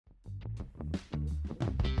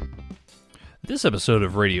This episode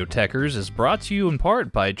of Radio Techers is brought to you in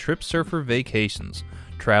part by Trip Surfer Vacations.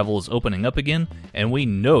 Travel is opening up again, and we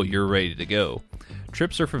know you're ready to go.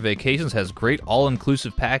 Trip Surfer Vacations has great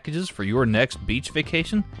all-inclusive packages for your next beach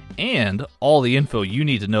vacation and all the info you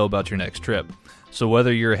need to know about your next trip. So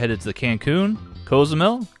whether you're headed to Cancun,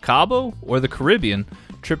 Cozumel, Cabo, or the Caribbean,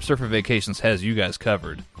 Trip Surfer Vacations has you guys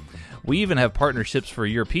covered. We even have partnerships for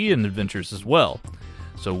European adventures as well.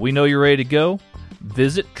 So we know you're ready to go.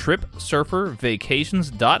 Visit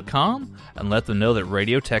TripSurferVacations.com and let them know that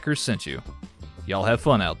Radio Techers sent you. Y'all have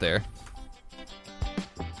fun out there.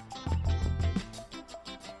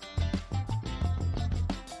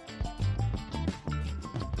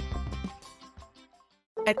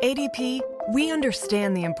 At ADP, we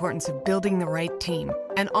understand the importance of building the right team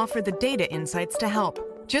and offer the data insights to help.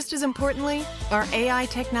 Just as importantly, our AI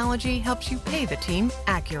technology helps you pay the team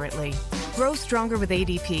accurately. Grow stronger with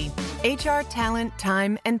ADP. HR, talent,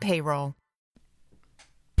 time, and payroll.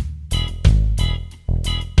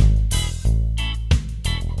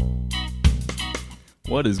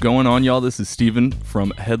 What is going on, y'all? This is Steven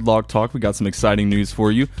from Headlock Talk. We got some exciting news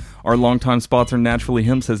for you. Our longtime sponsor, Naturally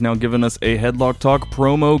Hemps, has now given us a Headlock Talk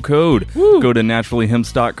promo code. Woo! Go to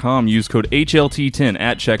naturallyhemps.com. Use code HLT10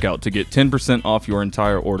 at checkout to get 10% off your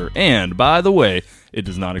entire order. And, by the way, it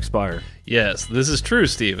does not expire. Yes, this is true,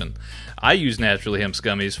 Steven. I use Naturally Hemp's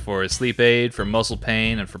gummies for sleep aid, for muscle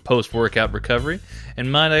pain, and for post-workout recovery.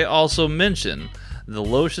 And might I also mention, the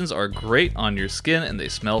lotions are great on your skin and they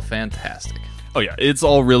smell fantastic. Oh yeah, it's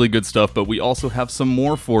all really good stuff, but we also have some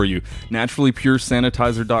more for you.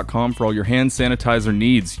 NaturallyPureSanitizer.com for all your hand sanitizer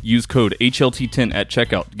needs. Use code HLT10 at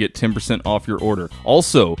checkout to get 10% off your order.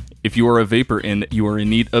 Also, if you are a vapor and you are in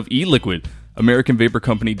need of e-liquid,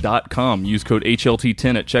 AmericanVaporCompany.com. Use code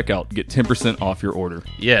HLT10 at checkout to get 10% off your order.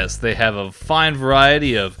 Yes, they have a fine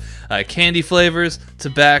variety of candy flavors,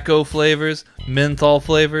 tobacco flavors, menthol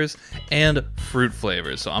flavors, and fruit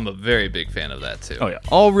flavors. So I'm a very big fan of that too. Oh yeah,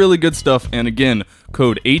 all really good stuff. And again,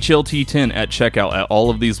 code HLT10 at checkout at all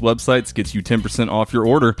of these websites gets you 10% off your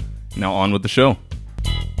order. Now on with the show.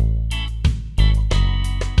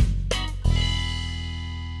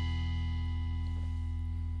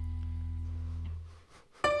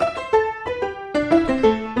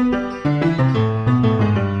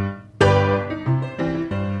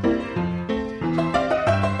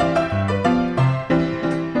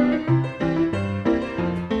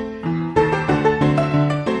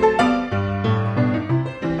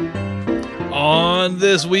 On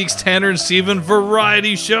this week's Tanner and Steven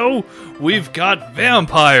variety show, we've got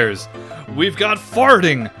vampires, we've got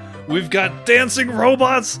farting, we've got dancing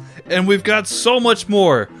robots, and we've got so much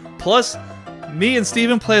more. Plus, me and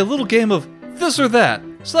Steven play a little game of this or that,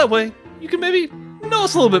 so that way you can maybe know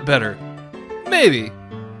us a little bit better. Maybe.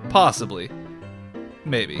 Possibly.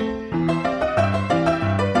 Maybe.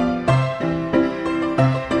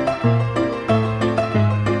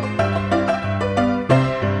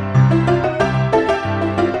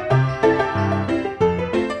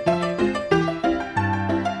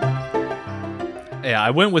 Yeah,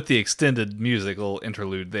 I went with the extended musical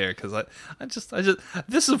interlude there because I just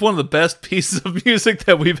this is one of the best pieces of music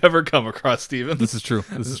that we've ever come across, Steven. This is true.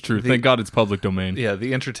 This is true. Thank God it's public domain. Yeah,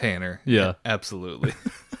 the entertainer. Yeah. Absolutely.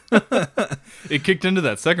 It kicked into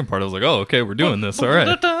that second part. I was like, oh, okay, we're doing this. All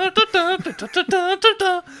right.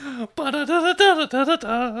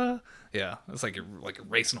 Yeah, it's like you're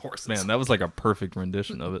racing horses. Man, that was like a perfect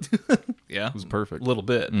rendition of it. Yeah, it was perfect. A little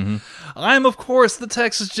bit. Mm-hmm. I'm, of course, the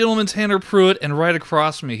Texas gentleman Tanner Pruitt, and right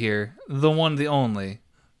across from me here, the one, the only,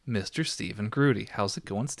 Mr. Steven Grudy. How's it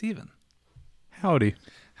going, Steven? Howdy.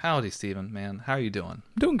 Howdy, Steven, man. How are you doing?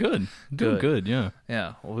 Doing good. Doing good, yeah.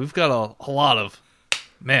 Yeah, well, we've got a lot of...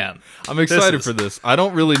 Man. I'm excited for this. I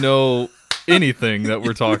don't really know anything that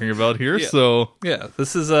we're talking about here, so... Yeah,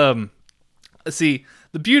 this is... See,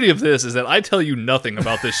 the beauty of this is that I tell you nothing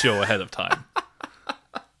about this show ahead of time.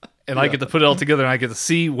 And I get to put it all together, and I get to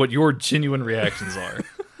see what your genuine reactions are.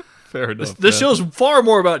 Fair enough. This show's far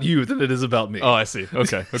more about you than it is about me. Oh, I see.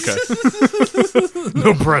 Okay.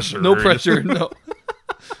 No pressure. No pressure, no.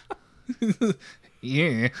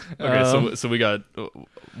 Yeah. Okay, so we got...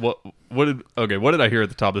 What did I hear at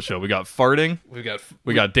the top of the show? We got farting.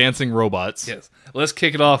 We got dancing robots. Yes. Let's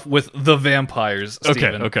kick it off with the vampires,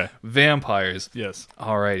 Steven. Okay. Vampires. Yes.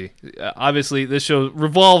 Alrighty. Obviously, this show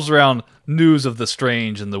revolves around news of the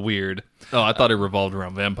strange and the weird. Oh, I thought it revolved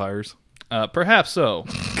around vampires. Perhaps so.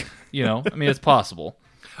 I mean, it's possible.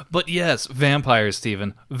 But yes, vampires,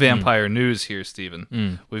 Steven. Vampire news here,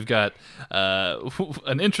 Steven. We've got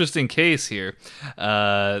an interesting case here.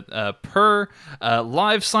 Per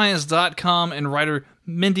LiveScience.com and writer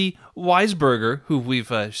Mindy Weisberger, who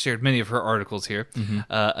we've shared many of her articles here.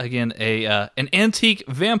 Again, an antique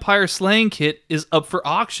vampire slaying kit is up for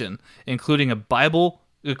auction, including a Bible,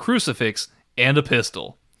 a crucifix, and a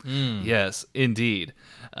pistol. Yes, indeed.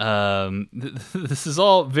 This is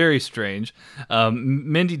all very strange.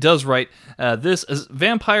 Mindy does write, this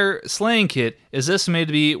vampire slaying kit is estimated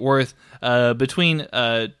to be worth between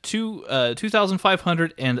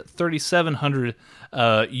 2,500 and 3,700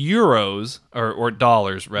 euros, or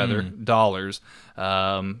dollars, rather, dollars,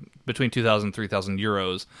 between 2,000 and 3,000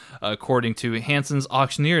 euros, according to Hanson's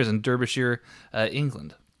Auctioneers in Derbyshire,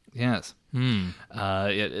 England. Yes.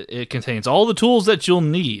 It contains all the tools that you'll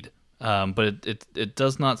need, but it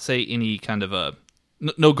does not say any kind of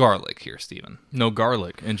no garlic here, Stephen. No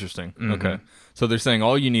garlic. Interesting. Okay. So they're saying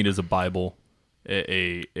all you need is a Bible,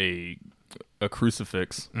 a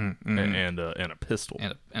crucifix, and a pistol.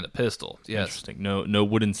 And a pistol. Yes. Interesting. No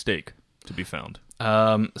wooden stake to be found.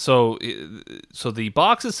 So the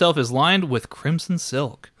box itself is lined with crimson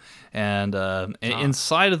silk, and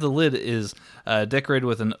inside of the lid is decorated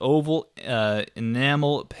with an oval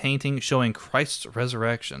enamel painting showing Christ's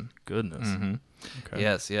resurrection. Goodness. Okay.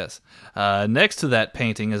 Yes. Next to that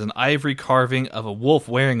painting is an ivory carving of a wolf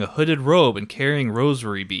wearing a hooded robe and carrying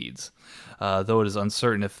rosary beads, though it is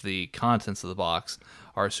uncertain if the contents of the box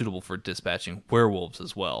are suitable for dispatching werewolves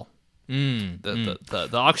as well. The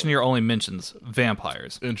auctioneer only mentions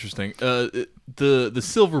vampires. Interesting. The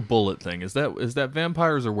silver bullet thing, is that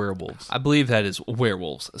vampires or werewolves? I believe that is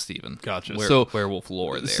werewolves, Stephen. Gotcha. So werewolf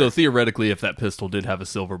lore there. So theoretically, if that pistol did have a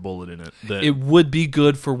silver bullet in it, then it would be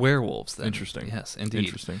good for werewolves then. Interesting. Yes, indeed.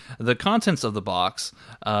 Interesting. The contents of the box,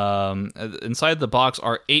 inside the box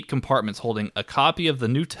are 8 compartments holding a copy of the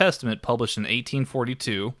New Testament published in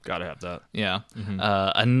 1842. Gotta have that. Yeah.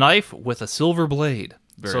 A knife with a silver blade.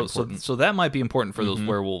 Very important. So that might be important for those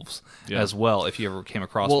werewolves as well, if you ever came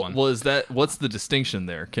across one. Well, what's the distinction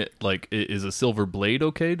there? Is a silver blade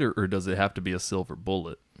okay, or does it have to be a silver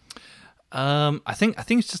bullet? I think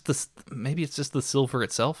it's just maybe it's just the silver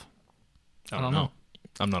itself. I don't know.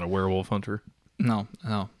 I'm not a werewolf hunter. No.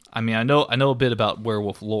 I mean, I know a bit about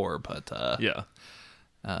werewolf lore, but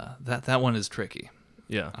that one is tricky.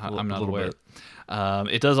 Yeah, I'm not aware.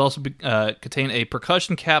 It does also contain a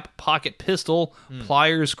percussion cap, pocket pistol,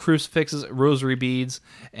 pliers, crucifixes, rosary beads,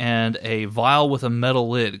 and a vial with a metal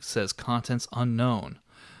lid. It says contents unknown,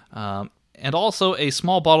 and also a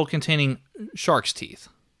small bottle containing shark's teeth.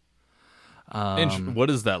 What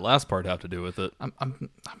does that last part have to do with it? I'm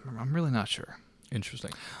really not sure.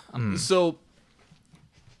 Interesting. So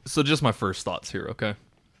just my first thoughts here. Okay.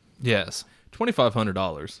 Yes.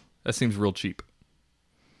 $2,500. That seems real cheap.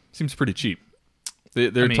 Seems pretty cheap.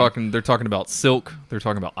 They're talking about silk. They're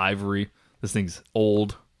talking about ivory. This thing's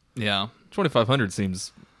old. Yeah. $2,500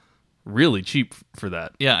 seems really cheap for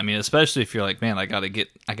that. Yeah, I mean, especially if you're like, man, I gotta get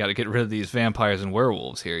rid of these vampires and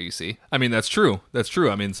werewolves here. You see? I mean, that's true.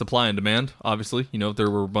 I mean, supply and demand. Obviously, there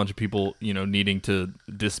were a bunch of people, needing to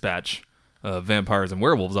dispatch vampires and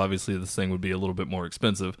werewolves. Obviously, this thing would be a little bit more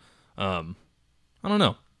expensive. I don't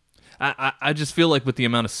know. I just feel like with the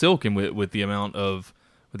amount of silk and with the amount of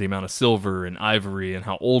silver and ivory and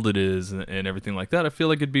how old it is and everything like that, I feel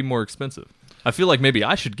like it'd be more expensive. I feel like maybe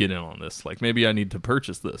I should get in on this. Like maybe I need to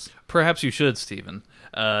purchase this. Perhaps you should, Stephen.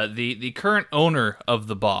 The current owner of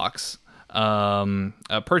the box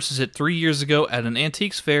purchased it 3 years ago at an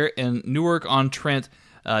antiques fair in Newark-on-Trent,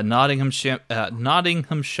 Nottinghamshire,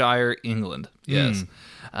 England. Yes.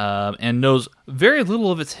 And knows very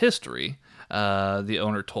little of its history. The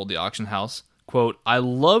owner told the auction house, quote, "I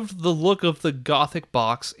loved the look of the Gothic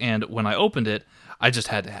box, and when I opened it, I just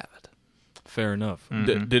had to have it." Fair enough.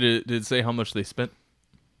 Did it say how much they spent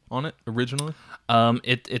on it originally?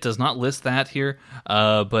 It does not list that here,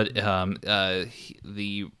 but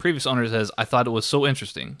the previous owner says, "I thought it was so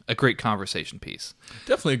interesting, a great conversation piece."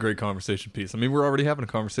 Definitely a great conversation piece. I mean, we're already having a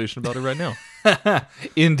conversation about it right now.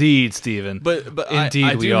 Indeed, Stephen. But indeed,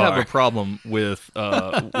 I do have are. a problem with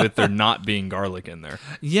there not being garlic in there.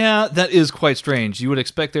 Yeah, that is quite strange. You would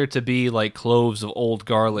expect there to be like cloves of old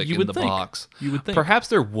garlic in the box. You would think. Perhaps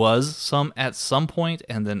there was some at some point,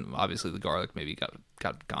 and then obviously the garlic maybe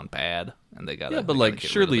gone bad, and they got. Yeah, but like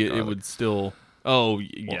surely it would still. Oh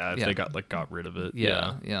yeah, if they got rid of it.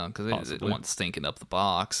 Yeah, because they didn't want stinking up the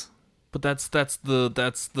box. But that's the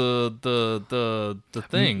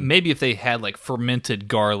thing. Maybe if they had like fermented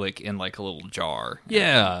garlic in like a little jar.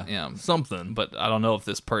 Yeah, something. But I don't know if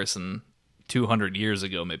this person 200 years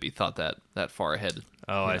ago maybe thought that far ahead.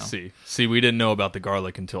 Oh, I see. See, we didn't know about the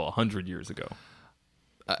garlic until 100 years ago.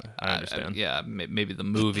 I understand. Maybe the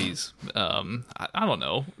movies. I don't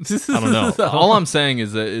know. I don't know. All I'm saying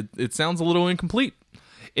is that it sounds a little incomplete.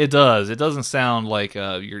 It does. It doesn't sound like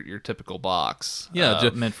your typical box.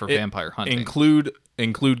 Meant for vampire hunting.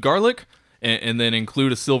 Include garlic, and then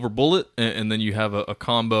include a silver bullet, and then you have a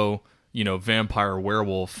combo, vampire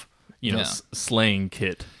werewolf, slaying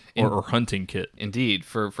kit or hunting kit. Indeed,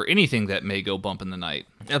 for anything that may go bump in the night.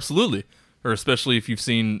 Absolutely, or especially if you've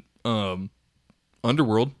seen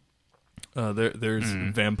Underworld. There's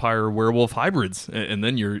vampire werewolf hybrids, and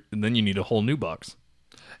then you need a whole new box.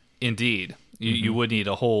 Indeed, you would need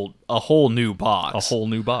a whole new box. A whole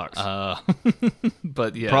new box.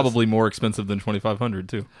 But yes. Probably more expensive than 2,500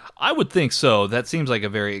 too. I would think so. That seems like a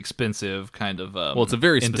very expensive kind of it's a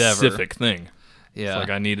very endeavor. Specific thing. Yeah, it's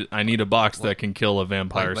like I need a box that can kill a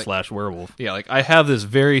vampire / werewolf. Yeah, like I have this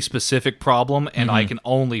very specific problem, and I can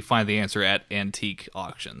only find the answer at antique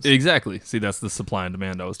auctions. Exactly. See, that's the supply and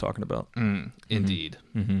demand I was talking about. Indeed.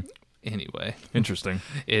 Anyway, interesting.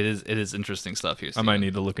 It is interesting stuff here, Steven. I might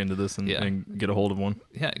need to look into this and get a hold of one.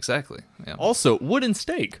 Yeah, exactly. Yeah. Also, wooden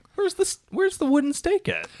stake. Where's the wooden stake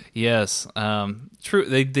at? Yes, true.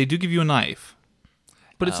 They do give you a knife,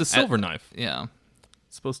 but it's a silver knife. Yeah,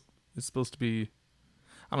 it's supposed to be.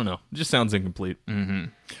 I don't know. It just sounds incomplete.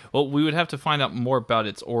 Well, we would have to find out more about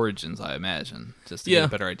its origins, I imagine, just to get a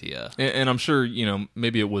better idea. And I'm sure,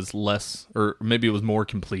 maybe it was less, or maybe it was more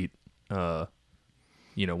complete, when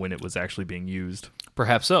it was actually being used.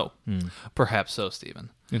 Perhaps so. Perhaps so,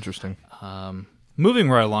 Stephen. Interesting. Moving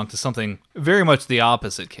right along to something very much the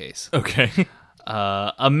opposite case. Okay.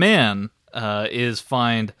 A man is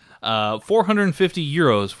fined 450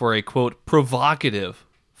 euros for a, quote, provocative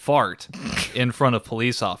fart in front of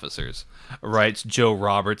police officers, writes Joe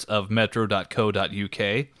Roberts of metro.co.uk.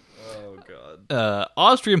 Oh, God.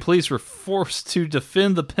 Austrian police were forced to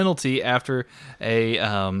defend the penalty after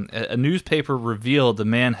a newspaper revealed the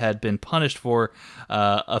man had been punished for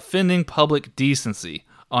offending public decency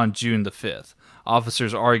on June the 5th.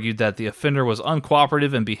 Officers argued that the offender was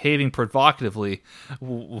uncooperative and behaving provocatively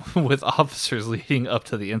with officers leading up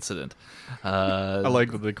to the incident. I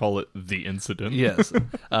like that they call it the incident. Yes,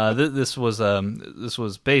 this was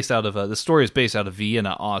based out of this story is based out of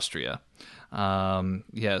Vienna, Austria.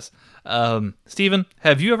 Yes, Stephen,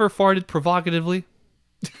 have you ever farted provocatively?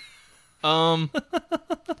 I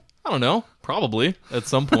don't know. Probably at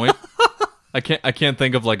some point. I can't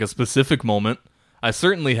think of like a specific moment. I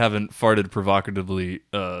certainly haven't farted provocatively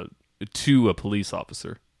to a police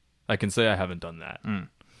officer. I can say I haven't done that.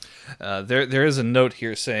 There is a note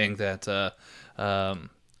here saying that I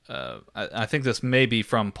think this may be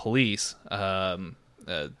from police.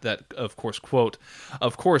 That of course, quote,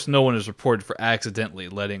 of course, no one is reported for accidentally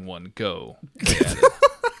letting one go.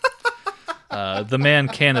 The man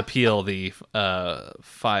can appeal the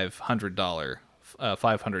 $500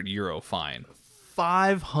 €500 fine.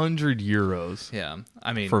 500 euros. Yeah,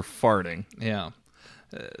 I mean for farting. Yeah,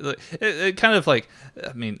 it kind of like,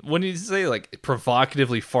 I mean, when you say like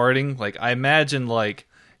provocatively farting, like I imagine like,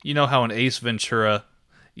 how in Ace Ventura,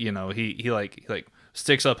 he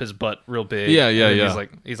sticks up his butt real big. Yeah.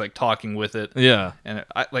 He's like talking with it. Yeah, and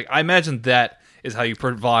I imagine that is how you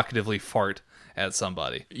provocatively fart at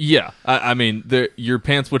somebody. Yeah, I mean, your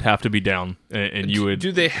pants would have to be down, and you would.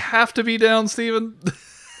 Do they have to be down, Steven?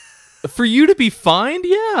 For you to be fined,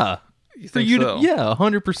 yeah. You think so? Yeah,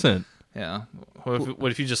 100%. Yeah.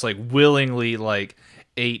 What if you just like willingly like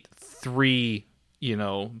ate 3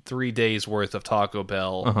 days worth of Taco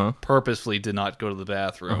Bell, purposefully did not go to the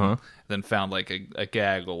bathroom, then found like a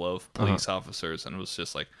gaggle of police officers, and was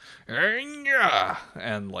just like,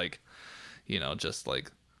 and like, just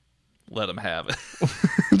like let them have it.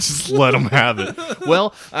 Just let them have it.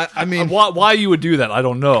 Well, I mean, why you would do that, I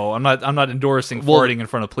don't know. I'm not endorsing farting in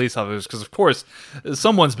front of police officers, because of course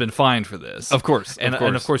someone's been fined for this. Of course, and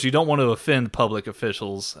of course you don't want to offend public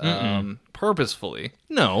officials purposefully.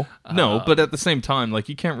 No, but at the same time, like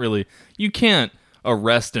you can't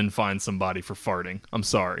arrest and fine somebody for farting. I'm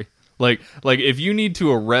sorry. Like if you need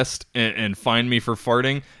to arrest and fine me for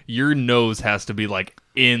farting, your nose has to be like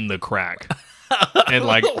in the crack. And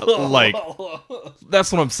like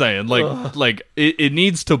that's what I'm saying. Like it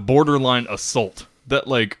needs to borderline assault. That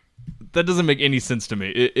doesn't make any sense to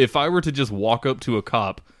me. If I were to just walk up to a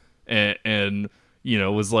cop and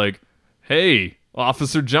was like, "Hey,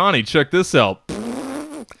 Officer Johnny, check this out,"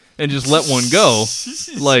 and just let one go,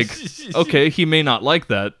 like, okay, he may not like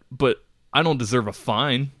that, but I don't deserve a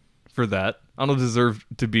fine for that. I don't deserve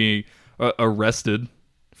to be arrested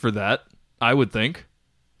for that, I would think.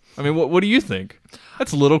 I mean, what do you think?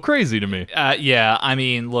 That's a little crazy to me. Yeah, I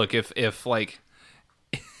mean, look, if like...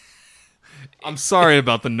 I'm sorry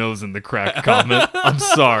about the nose in the crack comment. I'm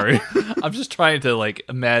sorry. I'm just trying to, like,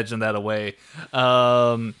 imagine that away.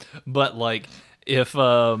 But, like, if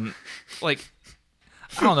like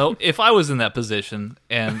I don't know, if I was in that position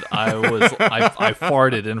and I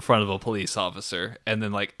farted in front of a police officer and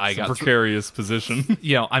then like I got precarious position.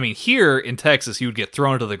 I mean, here in Texas you would get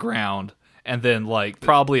thrown to the ground and then like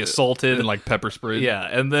probably assaulted and like pepper sprayed. Yeah,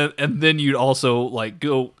 and then you'd also like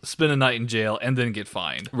go spend a night in jail and then get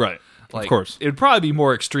fined. Right. Like, of course. It'd probably be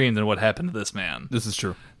more extreme than what happened to this man. This is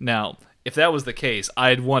true. Now, if that was the case,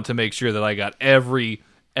 I'd want to make sure that I got every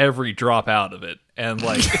drop out of it and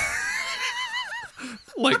like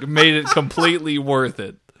like made it completely worth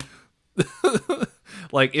it.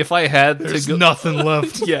 Like if I had There's to go, nothing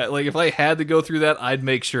left. Yeah, like if I had to go through that, I'd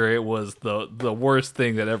make sure it was the worst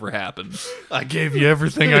thing that ever happened. I gave you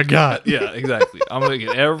everything I got. Yeah, exactly. I'm gonna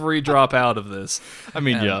get every drop out of this. I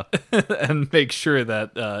mean, yeah, and make sure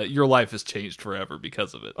that your life has changed forever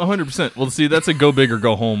because of it. 100%. Well, see, that's a go big or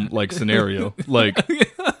go home like scenario. Like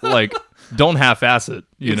don't half-ass it.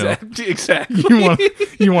 You know, exactly.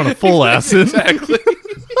 You want a full ass it. Exactly.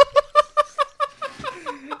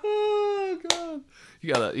 Oh god.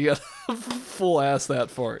 You gotta full ass that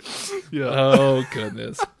fart. Yeah. Oh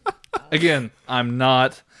goodness. Again, I'm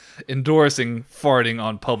not endorsing farting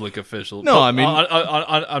on public officials. No, I mean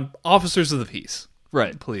on officers of the peace.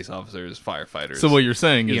 Right. Police officers, firefighters. So what you're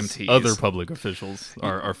saying is EMTs. other public officials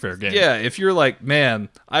are fair game. Yeah, if you're like, man,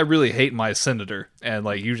 I really hate my senator, and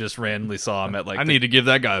like you just randomly saw him at like I need to give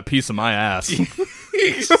that guy a piece of my ass.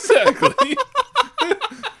 Exactly.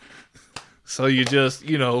 So you just,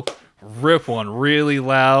 rip one really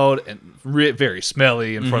loud and very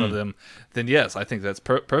smelly in front of them, then yes, I think that's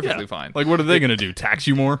perfectly fine. Like, what are they going to do? Tax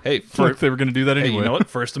you more? Hey, like they were going to do that anyway. Hey, you know what?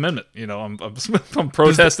 First Amendment. I'm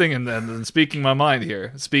protesting and speaking my mind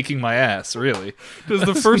here. Speaking my ass, really. Does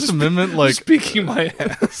the First Amendment, like... Speaking my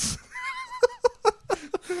ass.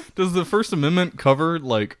 Does the First Amendment cover,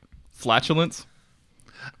 like, flatulence?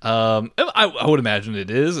 I would imagine it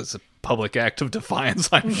is. It's a public act of defiance,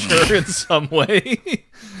 I'm sure, in some way.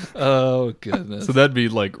 Oh, goodness. So that'd be,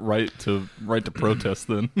 like, right to protest,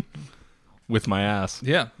 then. With my ass.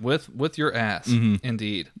 Yeah, with your ass,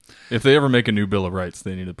 indeed. If they ever make a new Bill of Rights,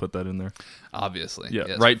 they need to put that in there. Obviously. Yeah,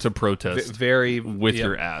 yes. right to protest with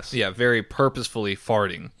your ass. Yeah, very purposefully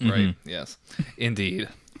farting, right? Yes, indeed.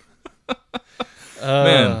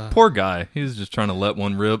 Man, poor guy. He's just trying to let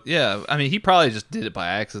one rip. Yeah, I mean, he probably just did it by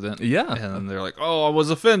accident. Yeah. And they're like, oh, I was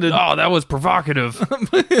offended. Oh, that was provocative.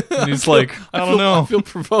 And he's like, I don't know. I feel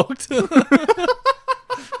provoked.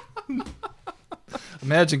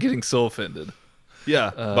 Imagine getting so offended.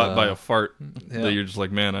 Yeah, by a fart that you're just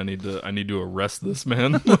like, man, I need to arrest this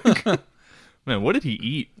man. Man, what did he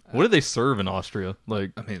eat? What did they serve in Austria?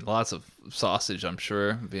 Like, I mean, lots of sausage, I'm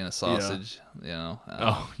sure. Vienna sausage,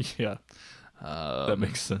 oh yeah, that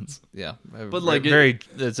makes sense. Yeah, but like,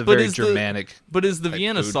 it's a very Germanic. But is the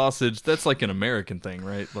Vienna food. Sausage? That's like an American thing,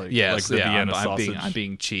 right? Like, yes, like the Vienna sausage. I'm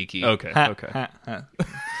being cheeky. Okay.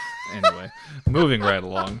 Anyway, moving right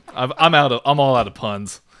along. I'm all out of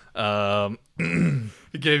puns.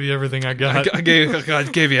 He gave you everything I got. I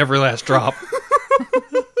gave you every last drop.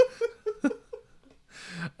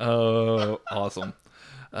 Oh, awesome.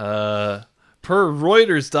 Per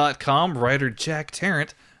Reuters.com, writer Jack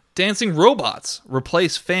Tarrant, dancing robots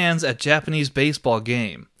replace fans at Japanese baseball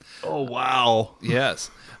game. Oh, wow. Yes.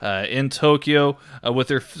 In Tokyo, with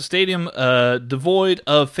their stadium devoid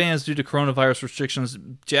of fans due to coronavirus restrictions,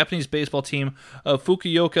 Japanese baseball team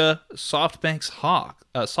Fukuoka SoftBank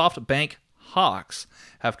Hawks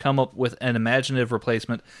have come up with an imaginative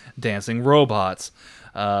replacement, dancing robots.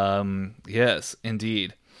 Yes,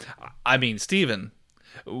 indeed. I mean, Steven,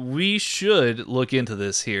 we should look into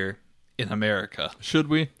this here in America. Should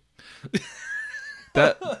we?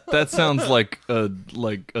 That sounds like a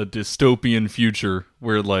dystopian future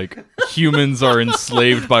where like humans are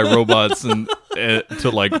enslaved by robots and to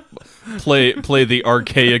like play the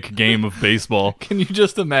archaic game of baseball. Can you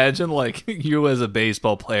just imagine like you as a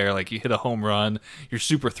baseball player, like you hit a home run, you're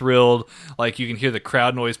super thrilled, like you can hear the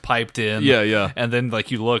crowd noise piped in. Yeah. And then like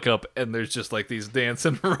you look up and there's just like these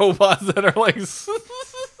dancing robots that are like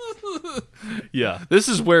Yeah. This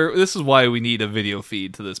is why we need a video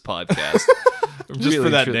feed to this podcast. Just for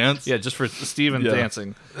that dance? Yeah, just for Steven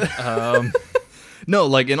dancing. No,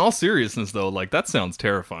 like in all seriousness though, like that sounds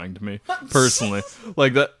terrifying to me personally.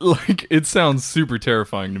 Like it sounds super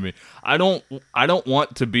terrifying to me. I don't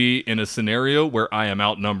want to be in a scenario where I am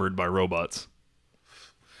outnumbered by robots.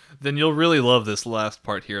 Then you'll really love this last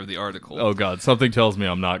part here of the article. Oh god, something tells me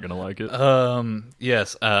I'm not gonna like it.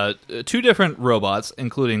 Yes. 2 different robots,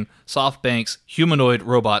 including SoftBank's humanoid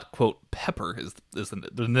robot, quote, Pepper is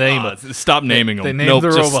the name of. Stop naming them. They named Nope, the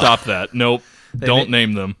just robot. stop that. Nope, don't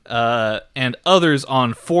name them. And others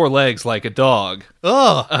on 4 legs like a dog.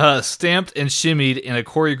 Stamped and shimmied in a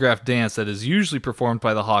choreographed dance that is usually performed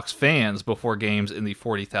by the Hawks fans before games in the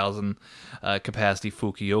 40,000 capacity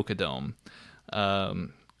Fukuoka Dome.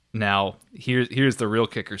 Now, here's the real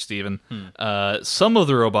kicker, Steven. Some of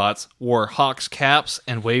the robots wore Hawks caps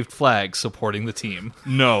and waved flags supporting the team.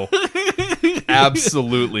 No,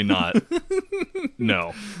 absolutely not.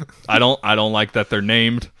 No, I don't like that they're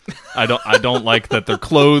named. I don't like that they're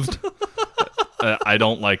clothed. I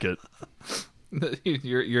don't like it.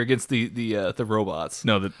 You're against the robots.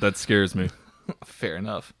 No, that scares me. Fair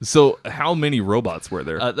enough. So, how many robots were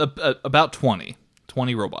there? About 20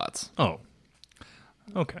 robots. Oh,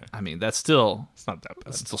 okay. I mean, that's still It's not that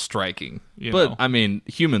bad. still striking. You But know? I mean,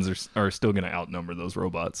 humans are still going to outnumber those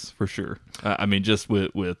robots for sure. I mean, just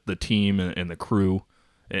with the team and the crew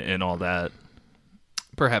and all that.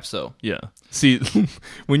 Perhaps so. Yeah. See,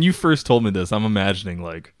 when you first told me this, I'm imagining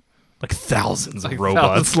like thousands of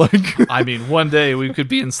robots. thousands. I mean, one day we could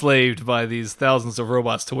be enslaved by these thousands of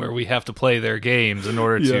robots to where we have to play their games in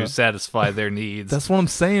order Yeah. to satisfy their needs. That's what I'm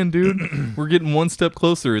saying, dude. We're getting one step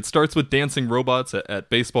closer. It starts with dancing robots at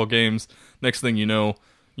baseball games. Next thing you know,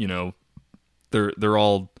 they're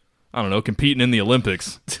all, I don't know, competing in the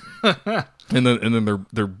Olympics. and then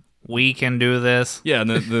they're We can do this. yeah, and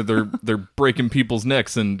then they're breaking people's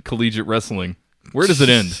necks in collegiate wrestling. Where does it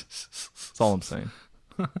end? That's all I'm saying.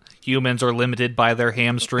 Humans are limited by their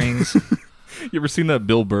hamstrings. You ever seen that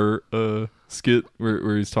Bill Burr skit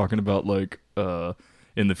where he's talking about like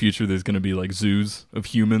in the future there's going to be like zoos of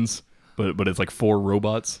humans, but it's like 4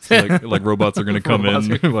 robots. So like robots are going to come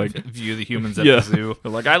in like View the humans at yeah. the zoo.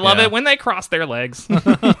 They're like, I love Yeah. it when they cross their legs.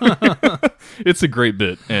 It's a great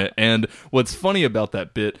bit, and what's funny about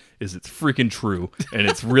that bit is it's freaking true, and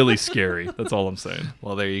it's really scary. That's all I'm saying.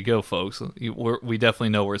 Well, there you go, folks. We definitely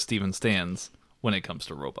know where Steven stands when it comes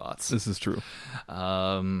to robots. This is true.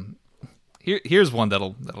 Here's one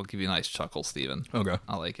that'll give you a nice chuckle, Steven. Okay.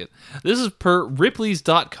 I like it. This is per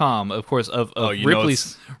Ripley's.com, of course, of you know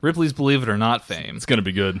Ripley's Believe It or Not fame. It's gonna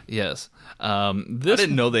be good. Yes. I This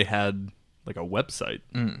didn't know they had like a website.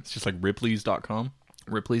 It's just like Ripley's.com.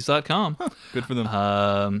 Ripley's.com. Good for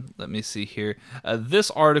them. Let me see here. This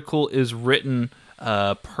article is written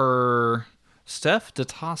per Steph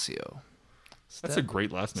DeTasio. That's a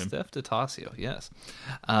great last name. Steph DeTasio, yes.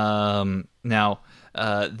 Now,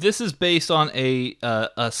 this is based on a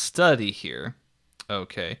study here,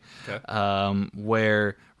 okay.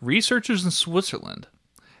 Where researchers in Switzerland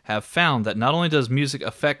have found that not only does music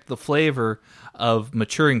affect the flavor of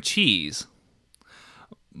maturing cheese,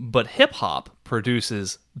 but hip-hop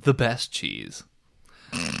produces the best cheese.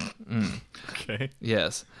 Okay.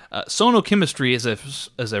 Yes. Sonochemistry is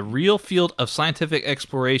a real field of scientific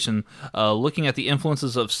exploration looking at the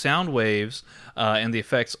influences of sound waves and the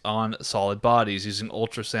effects on solid bodies using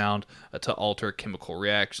ultrasound to alter chemical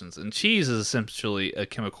reactions. And cheese is essentially a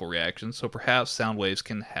chemical reaction, so perhaps sound waves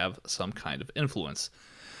can have some kind of influence.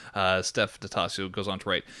 Steph DeTasio goes on to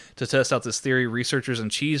write, to test out this theory, researchers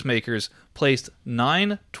and cheesemakers placed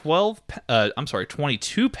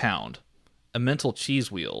 22-pound Emmental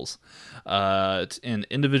cheese wheels in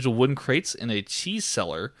individual wooden crates in a cheese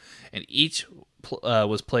cellar, and each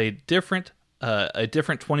was played a different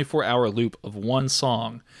 24-hour loop of one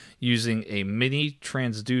song using a mini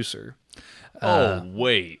transducer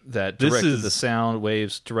Wait. that This directed is- the sound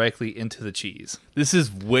waves directly into the cheese. This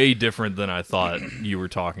is way different than I thought you were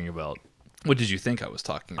talking about. What did you think I was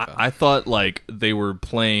talking about? I thought like they were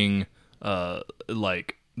playing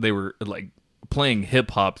playing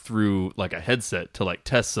hip hop through like a headset to like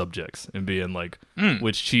test subjects and being like,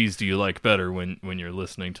 which cheese do you like better when you're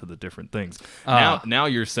listening to the different things? Now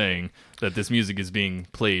you're saying that this music is being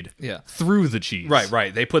played through the cheese.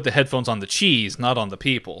 Right. They put the headphones on the cheese, not on the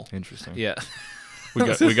people. Interesting. Yeah. We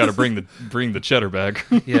got to bring the cheddar back.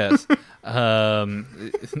 Yes.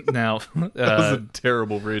 Now, That was a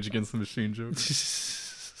terrible Rage Against the Machine joke.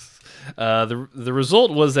 the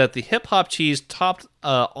result was that the hip hop cheese topped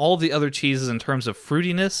all the other cheeses in terms of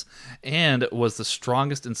fruitiness and was the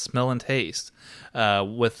strongest in smell and taste.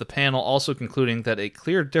 With the panel also concluding that a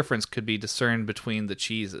clear difference could be discerned between the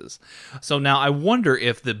cheeses. So now I wonder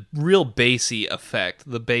if the real bassy effect,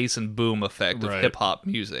 the bass and boom effect of Right. hip hop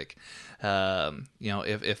music,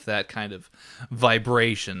 if that kind of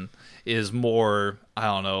vibration is more, I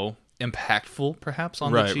don't know, impactful perhaps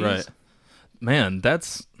on the cheese. Right. Man, I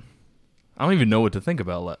don't even know what to think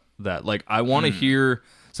about that. Like, I want to hear.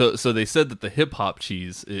 So they said that the hip hop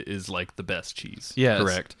cheese is like the best cheese. Yes.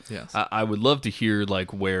 Correct. Yes. I would love to hear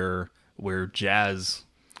like where jazz,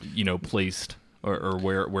 placed. Or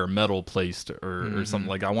where metal placed or something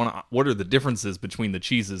like. What are the differences between the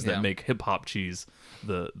cheeses that make hip hop cheese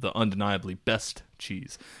the undeniably best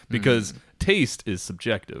cheese? Because taste is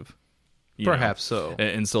subjective. Perhaps so.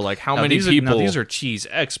 And so, like, how Now, many these people? these are cheese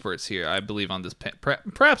experts here, I believe, on this.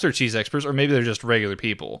 Perhaps they're cheese experts, or maybe they're just regular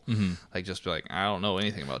people. Like, just be like, I don't know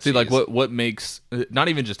anything about cheese. See, like, what makes not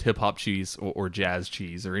even just hip hop cheese or jazz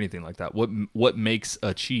cheese or anything like that. What makes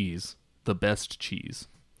a cheese the best cheese?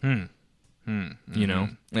 And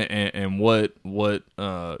what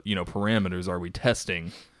parameters are we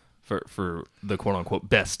testing for the quote unquote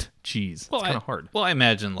best cheese? It's kind of hard. Well, I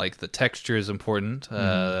imagine like the texture is important.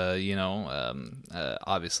 Obviously,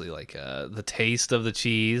 like the taste of the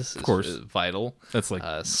cheese, of course, is vital. That's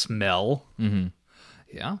like smell.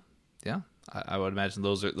 Yeah. I would imagine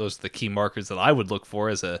those are the key markers that I would look for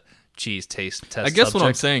as a cheese taste test. I guess subject. what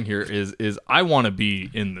I'm saying here is I want to be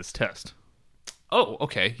in this test. Oh,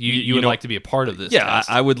 okay. You would like to be a part of this test.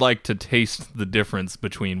 I would like to taste the difference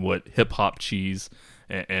between what hip-hop cheese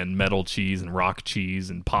and metal cheese and rock cheese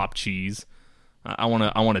and pop cheese. I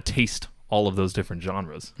want to taste all of those different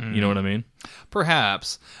genres. You know what I mean?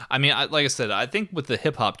 Perhaps. I mean, like I said, I think with the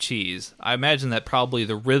hip-hop cheese, I imagine that probably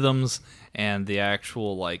the rhythms and the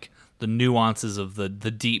actual, like, the nuances of the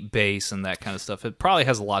deep bass and that kind of stuff, it probably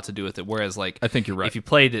has a lot to do with it. Whereas, like, I think you're right. If you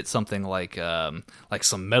played it something like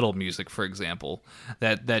some metal music, for example,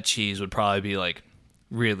 that cheese would probably be like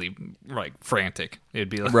really like frantic. It'd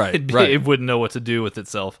be like right. It wouldn't know what to do with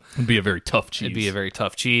itself. It'd be a very tough cheese. It'd be a very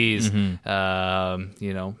tough cheese.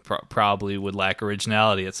 Probably would lack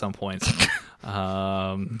originality at some points.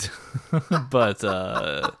 But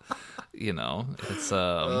it's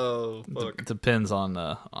depends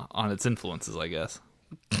on its influences, I guess.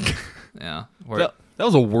 Yeah. That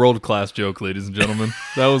was a world-class joke, ladies and gentlemen.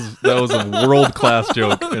 That was a world-class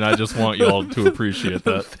joke, and I just want y'all to appreciate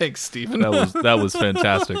that. Thanks, Stephen. That was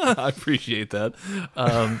fantastic. I appreciate that.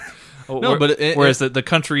 But whereas the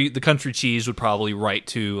country cheese would probably write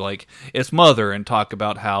to like its mother and talk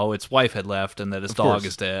about how its wife had left and that its dog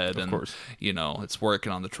is dead, and it's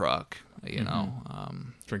working on the truck.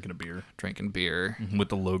 Drinking a beer with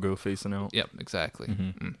the logo facing out. Yep, exactly.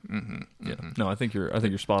 Yeah. No, I think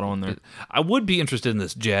you're spot on there. I would be interested in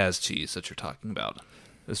this jazz cheese that you're talking about.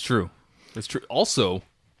 It's true. Also,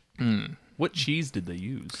 what cheese did they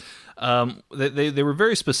use? They were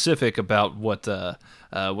very specific about what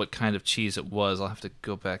kind of cheese it was. I'll have to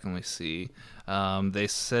go back and see. They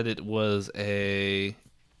said it was a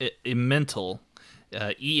Emmental,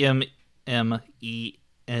 Emmental,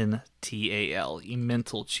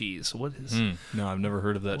 Emmental cheese. What is? No, I've never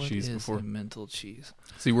heard of that cheese before. Emmental cheese.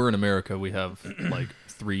 See, we're in America. We have like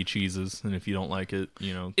 3 cheeses, and if you don't like it,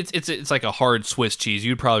 it's like a hard Swiss cheese.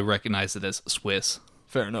 You'd probably recognize it as Swiss.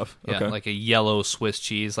 Fair enough. Yeah, okay. like a yellow Swiss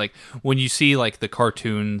cheese. Like when you see like the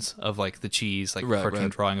cartoons of like the cheese, like cartoon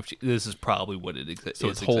drawing of cheese, this is probably what it is. So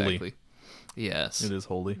it's holy. Exactly. Yes, it is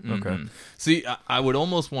holy. Okay. See, I would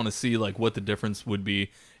almost want to see like what the difference would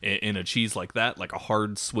be in a cheese like that, like a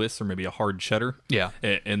hard Swiss or maybe a hard cheddar. Yeah,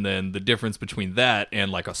 and then the difference between that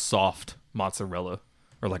and like a soft mozzarella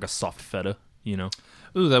or like a soft feta.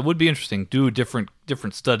 Ooh, that would be interesting. Do different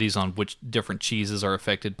studies on which different cheeses are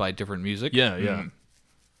affected by different music. Yeah.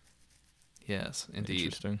 Yes, indeed.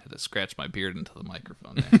 Interesting. Had to scratch my beard into the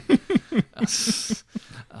microphone there. But yes.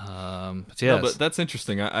 No, but that's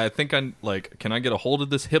interesting. I think can I get a hold of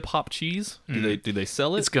this hip hop cheese? Do they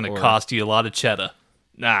sell it? It's going to cost you a lot of cheddar.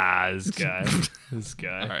 Nah, this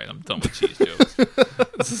guy. All right, I'm done with cheese jokes.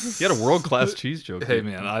 You had a world-class cheese joke. Hey,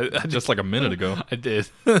 man, I just like a minute ago. I did.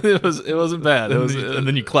 It wasn't bad. And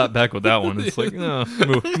then you clap back with that one. It's like, no,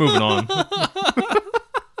 moving on.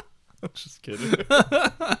 I'm just kidding.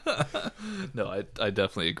 No, I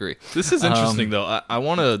definitely agree. This is interesting, though. I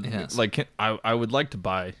want to I would like to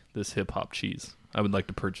buy this hip hop cheese. I would like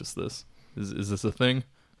to purchase this. Is this a thing,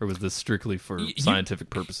 or was this strictly for scientific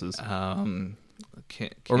purposes?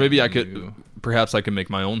 Or maybe I could. Perhaps I can make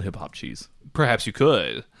my own hip hop cheese. Perhaps you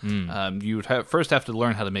could. You would first have to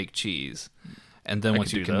learn how to make cheese, and then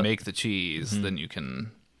once you can make the cheese, then you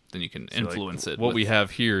can influence it. What we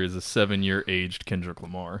have here is a 7-year aged Kendrick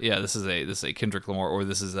Lamar. Yeah, this is a Kendrick Lamar, or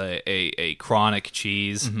this is a chronic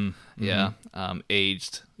cheese. Yeah,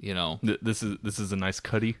 aged. This is a nice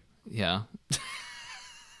cutty. Yeah.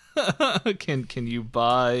 Can you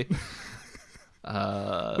buy?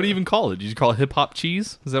 What do you even call it? Did you call it hip hop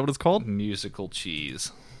cheese? Is that what it's called? Musical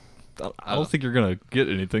cheese. I don't think you're gonna get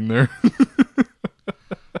anything there.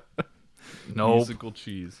 Nope. Musical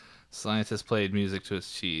cheese. Scientists played music to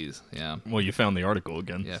its cheese. Yeah. Well, you found the article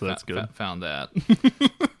again, Yeah, so that's good. Found that.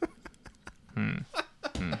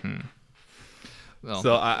 Well,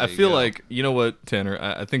 So I there you feel go. like, you know what, Tanner?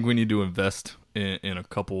 I think we need to invest in a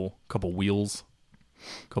couple wheels,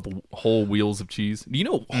 couple whole wheels of cheese. Do you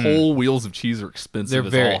know whole wheels of cheese are expensive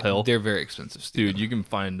as all hell? They're very expensive, Steve. Dude, you can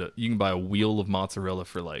buy a wheel of mozzarella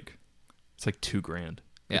for it's like $2,000.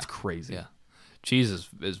 Yeah. It's crazy. Yeah, cheese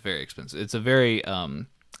is very expensive. It's a very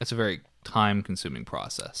time consuming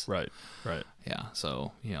process. Right. Yeah,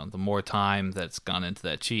 so the more time that's gone into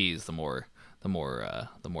that cheese, the more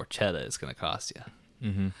cheddar it's going to cost you.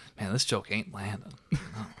 Mm-hmm. Man, this joke ain't landing. No,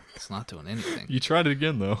 it's not doing anything. You tried it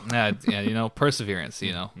again though. Yeah, perseverance.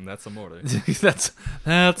 And that's amore.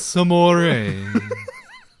 that's amore.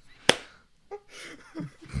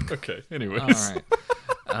 Okay. Anyways. All right.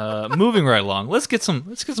 Moving right along, let's get some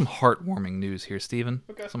heartwarming news here, Steven.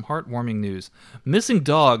 Okay. Some heartwarming news. Missing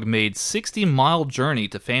dog made 60-mile journey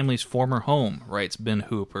to family's former home, writes Ben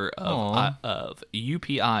Hooper of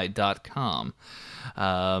UPI.com.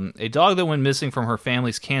 A dog that went missing from her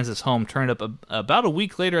family's Kansas home turned up about a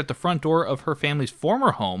week later at the front door of her family's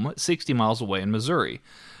former home, 60 miles away in Missouri.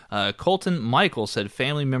 Colton Michael said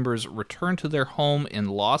family members returned to their home in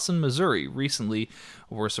Lawson, Missouri recently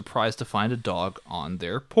were surprised to find a dog on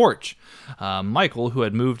their porch. Michael, who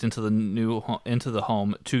had moved into the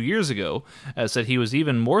home 2 years ago, said he was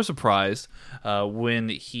even more surprised when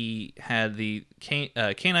he had the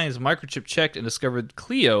canine's microchip checked and discovered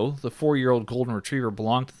Cleo, the 4-year-old golden retriever,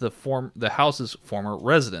 belonged to the house's former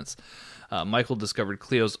residence. Michael discovered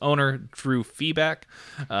Cleo's owner, Drew Feeback,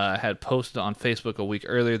 had posted on Facebook a week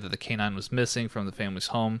earlier that the canine was missing from the family's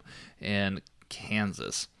home in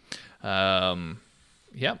Kansas. Both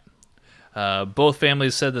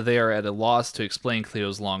families said that they are at a loss to explain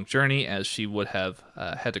Cleo's long journey, as she would have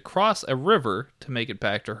had to cross a river to make it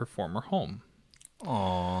back to her former home.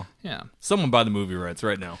 Aw. Yeah. Someone buy the movie rights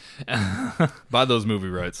right now. Buy those movie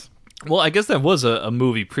rights. Well, I guess that was a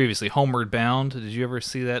movie previously, Homeward Bound. Did you ever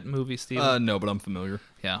see that movie, Steven? No, but I'm familiar.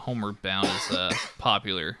 Yeah, Homeward Bound is a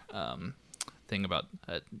popular thing about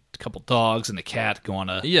a couple dogs and a cat go on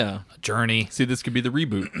a journey. See, this could be the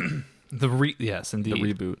reboot. Yes, indeed.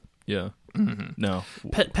 The reboot. Yeah. Mm-hmm. No.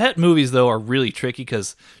 Pet movies, though, are really tricky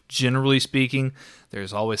because, generally speaking,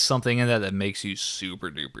 there's always something in that makes you super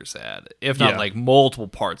duper sad. If not, like, multiple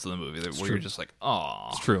parts of the movie where you're just like, aw.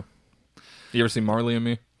 It's true. You ever seen Marley and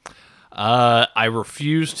Me? I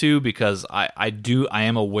refuse to because I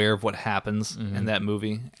am aware of what happens in that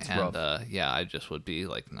movie. It's and rough. I just would be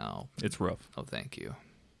like, no. It's rough. Oh, thank you.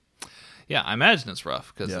 Yeah, I imagine it's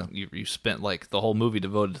rough because you spent like the whole movie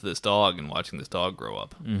devoted to this dog and watching this dog grow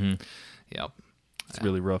up. Mm-hmm. Yep. It's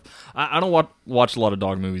really rough. I don't watch a lot of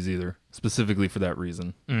dog movies either, specifically for that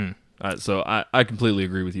reason. So I completely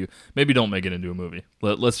agree with you. Maybe don't make it into a movie.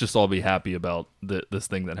 Let's just all be happy about this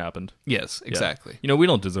thing that happened. Yes, exactly. Yeah. We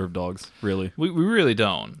don't deserve dogs, really. We really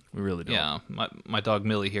don't. We really don't. Yeah, my dog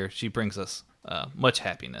Millie here, she brings us much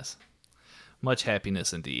happiness. Much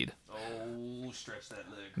happiness indeed. Oh, stretch that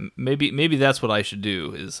leg. Maybe that's what I should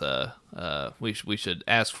do is we should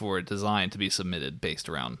ask for a design to be submitted based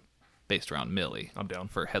around Millie. I'm down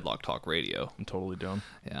for Headlock Talk Radio. I'm totally down.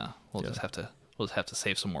 Yeah, we'll just have to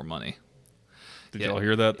save some more money. Did y'all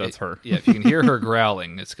hear that? That's her. Yeah, if you can hear her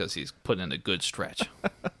growling, it's because he's putting in a good stretch.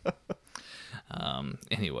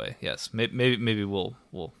 Anyway, yes, maybe we'll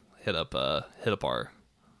hit up our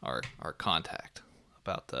contact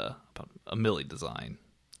about a Millie design,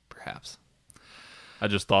 perhaps. I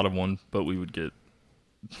just thought of one, but we'd get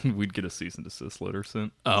a cease and desist letter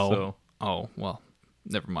sent. Oh well,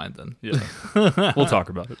 never mind then. Yeah, we'll talk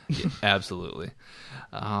about it. Yeah, absolutely.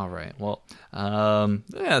 All right. Well,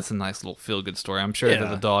 it's a nice little feel-good story. I'm sure that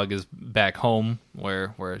the dog is back home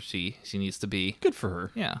where she needs to be. Good for her.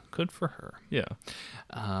 Yeah, good for her. Yeah.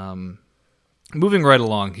 Moving right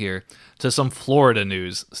along here to some Florida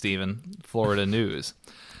news, Stephen. Florida news.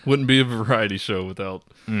 Wouldn't be a variety show without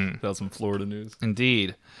some Florida news.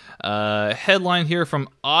 Indeed. Headline here from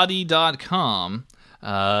Audi.com.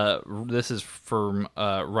 This is from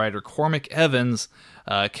writer Cormac Evans.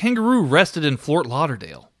 Kangaroo rested in Fort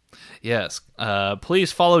Lauderdale. Yes.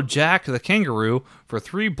 Police followed Jack the kangaroo for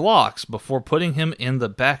 3 blocks before putting him in the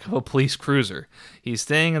back of a police cruiser. He's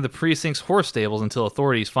staying in the precinct's horse stables until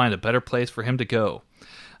authorities find a better place for him to go.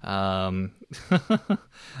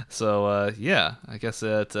 So, I guess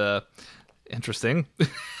that interesting.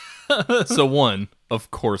 So one, of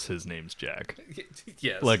course his name's Jack.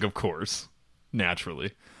 Yes. Like, of course.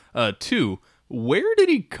 Naturally. 2, where did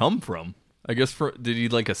he come from? I guess did he,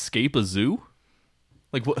 escape a zoo?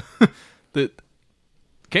 Like, what?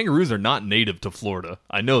 Kangaroos are not native to Florida.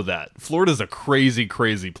 I know that. Florida's a crazy,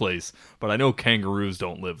 crazy place, but I know kangaroos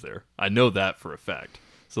don't live there. I know that for a fact.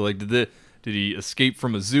 So, like, did he escape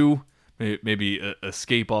from a zoo? Maybe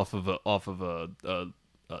escape off of a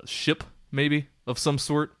ship, maybe of some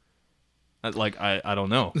sort. I don't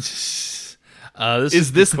know. Is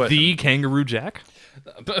this the Kangaroo Jack?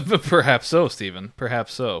 Perhaps so, Stephen.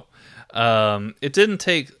 Perhaps so. It didn't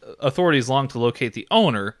take authorities long to locate the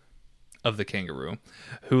owner of the kangaroo,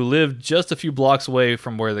 who lived just a few blocks away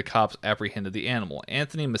from where the cops apprehended the animal.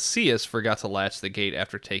 Anthony Macias forgot to latch the gate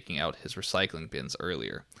after taking out his recycling bins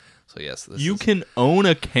earlier. So yes, you can own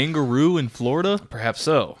a kangaroo in Florida? Perhaps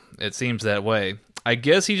so. It seems that way. I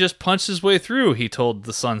guess he just punched his way through, he told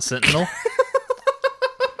the Sun Sentinel.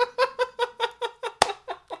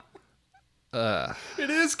 It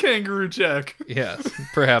is Kangaroo Jack. Yes,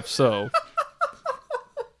 perhaps so.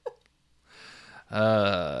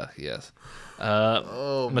 Yes.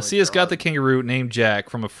 Macias got the kangaroo named Jack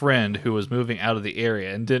from a friend who was moving out of the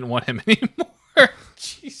area and didn't want him anymore.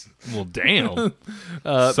 Jeez. Well, damn.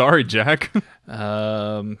 Sorry, Jack.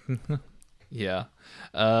 Yeah.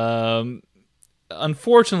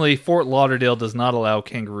 Unfortunately, Fort Lauderdale does not allow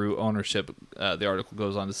kangaroo ownership, the article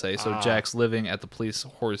goes on to say, so Jack's living at the police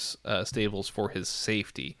horse stables for his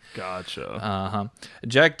safety. Gotcha.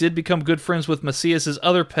 Jack did become good friends with Macias'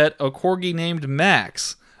 other pet, a corgi named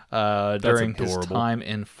Max, during his time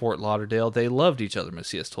in Fort Lauderdale. They loved each other,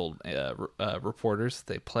 Macias told reporters.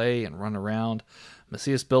 They play and run around.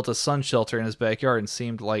 Macias built a sun shelter in his backyard and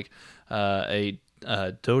seemed like a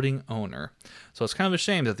doting owner. So it's kind of a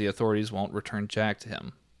shame that the authorities won't return Jack to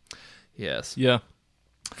him. Yes. Yeah,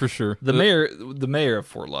 for sure. The mayor of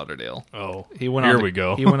Fort Lauderdale. Oh, we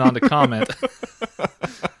go. He went on to comment,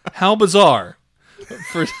 "How bizarre."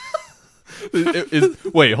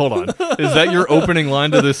 Wait, hold on. Is that your opening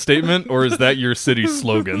line to this statement, or is that your city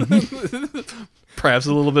slogan? Perhaps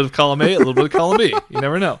a little bit of column A, a little bit of column B. You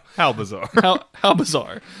never know. How bizarre. How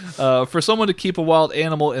bizarre. For someone to keep a wild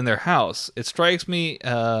animal in their house, it strikes me.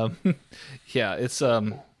 Yeah, it's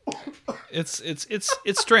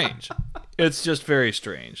strange. It's just very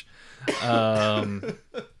strange. I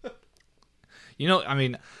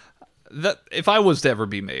mean, that if I was to ever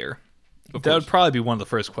be mayor, that would probably be one of the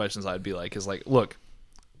first questions I'd be like, look,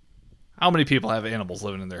 how many people have animals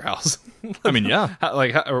living in their house? I mean, yeah.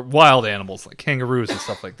 Or wild animals, like kangaroos and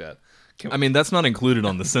stuff like that. I mean, that's not included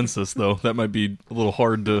on the census, though. That might be a little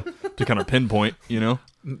hard to kind of pinpoint, you know?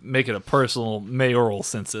 Make it a personal mayoral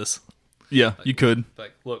census. Yeah, you could.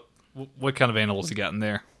 Like, look, what kind of animals you got in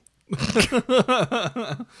there?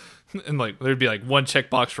 And, like, there'd be, like, one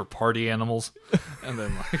checkbox for party animals. And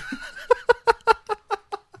then, like...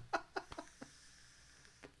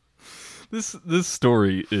 This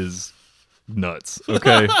story is nuts.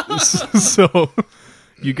 Okay, so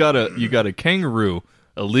you got a kangaroo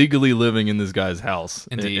illegally living in this guy's house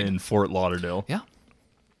in Fort Lauderdale. Yeah,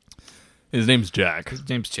 his name's Jack. He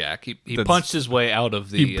punched his way out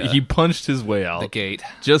of the. He punched his way out the gate,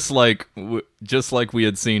 just like we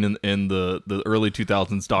had seen in the early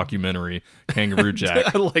 2000s documentary Kangaroo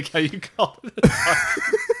Jack. I like how you call it.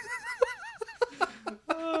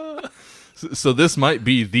 So this might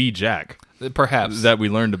be the Jack, perhaps, that we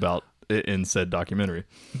learned about in said documentary,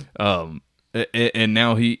 and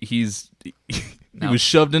now he was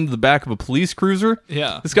shoved into the back of a police cruiser.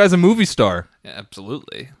 Yeah, this guy's a movie star. Yeah,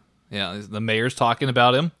 absolutely. Yeah, the mayor's talking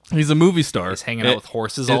about him. He's a movie star. He's hanging out with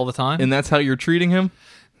horses all the time, and that's how you're treating him.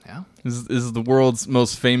 Yeah, this is the world's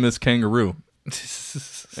most famous kangaroo.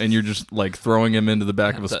 And you're just like throwing him into the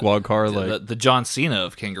back of a squad car, like the John Cena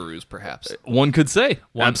of kangaroos, perhaps. One could say,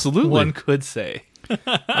 absolutely. One could say.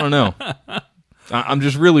 I don't know. I'm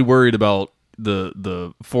just really worried about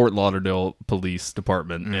the Fort Lauderdale Police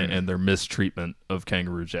Department and their mistreatment of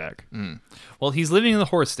Kangaroo Jack. Well, he's living in the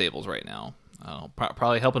horse stables right now,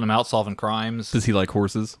 probably helping him out solving crimes. Does he like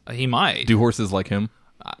horses? He might. Do horses like him?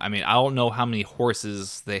 I mean, I don't know how many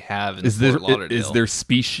horses they have in Fort Lauderdale. Is there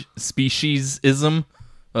speciesism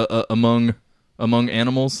among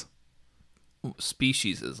animals?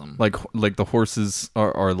 Speciesism, like the horses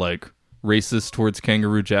are like racist towards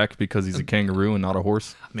Kangaroo Jack because he's a kangaroo and not a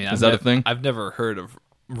horse. I mean, is that a thing? I've never heard of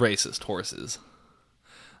racist horses,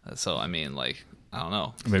 so I mean, like, I don't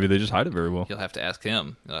know. Maybe they just hide it very well. You'll have to ask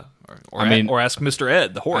him, or ask Mr.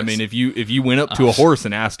 Ed, the horse. I mean, if you went up to a horse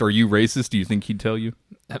and asked, "Are you racist?" Do you think he'd tell you?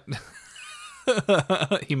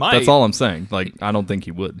 He might. That's all I'm saying. Like, I don't think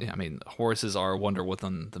he would. Yeah, I mean, horses are a wonder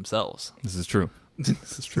within themselves. This is true.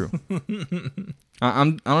 This is true. I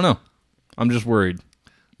don't know. I'm just worried.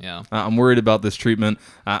 Yeah, I'm worried about this treatment.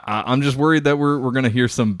 I'm just worried that we're gonna hear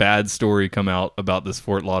some bad story come out about this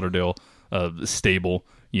Fort Lauderdale stable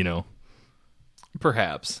you know,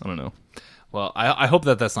 Perhaps. I don't know. Well, I hope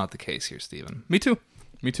that that's not the case here, Stephen. Me too.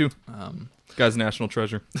 This guy's a national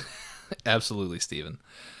treasure. Absolutely, Stephen.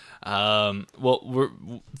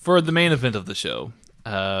 Well, for the main event of the show,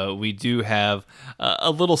 we do have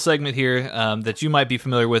a little segment here that you might be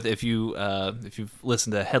familiar with if you've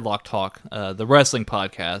listened to Headlock Talk, the wrestling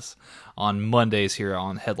podcast on Mondays here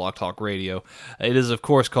on Headlock Talk Radio. It is, of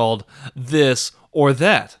course, called This or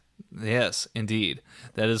That. Yes, indeed.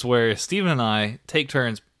 That is where Stephen and I take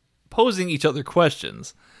turns posing each other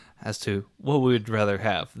questions as to what we would rather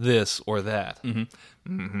have, this or that.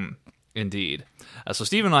 Indeed. So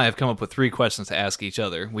Steve and I have come up with 3 questions to ask each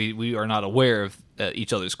other. We are not aware of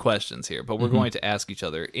each other's questions here, but we're going to ask each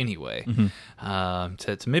other anyway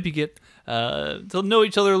to maybe get to know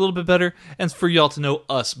each other a little bit better, and for y'all to know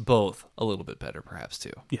us both a little bit better, perhaps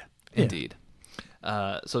too. Yeah. Indeed.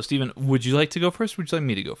 So Stephen, would you like to go first? Or would you like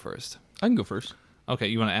me to go first? I can go first. Okay,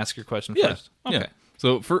 you want to ask your question Yeah. first? Okay. Yeah.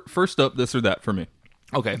 So first up, this or that for me.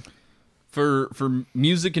 Okay. For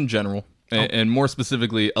music in general, and more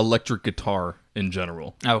specifically electric guitar in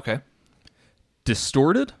general, Okay.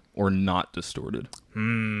 distorted or not distorted?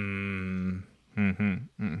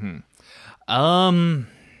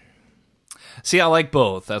 See, I like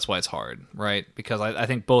both. That's why it's hard, right? Because I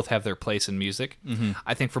think both have their place in music.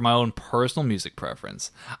 I think for my own personal music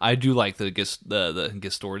preference, I do like the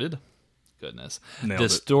distorted. Goodness, Nailed it.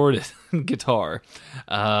 distorted guitar,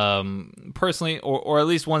 personally, or at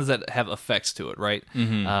least ones that have effects to it, right?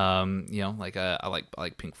 Like I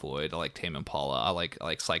like Pink Floyd, I like Tame Impala, I like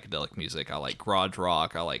psychedelic music, I like garage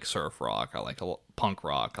rock, I like surf rock, I like punk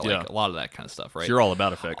rock, I like a lot of that kind of stuff, right? So you're all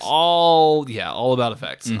about effects. All about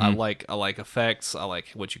effects. I like effects. I like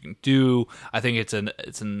what you can do. I think it's an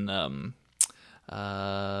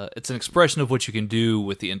expression of what you can do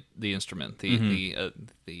with the instrument, the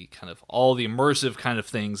kind of all the immersive kind of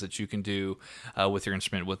things that you can do with your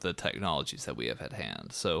instrument with the technologies that we have at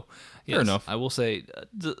hand. So, yes, Fair enough. I will say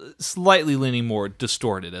slightly leaning more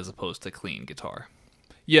distorted as opposed to clean guitar.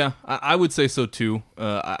 Yeah, I would say so too.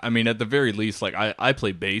 I mean, at the very least, like I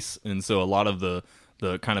play bass, and so a lot of the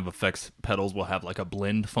kind of effects pedals will have like a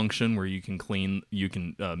blend function where you can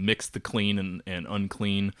mix the clean and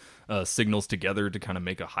unclean signals together to kind of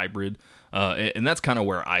make a hybrid, and that's kind of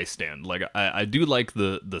where I stand. Like I do like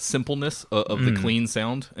the simpleness of the clean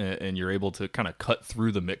sound, and you're able to kind of cut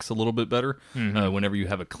through the mix a little bit better whenever you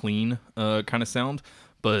have a clean kind of sound.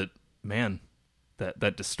 But man,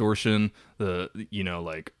 that distortion, a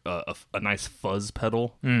nice fuzz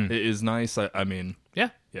pedal is nice. I mean,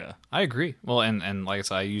 yeah, I agree. Well, and like I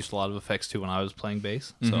said, I used a lot of effects too when I was playing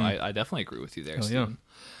bass, so I definitely agree with you there, Stephen.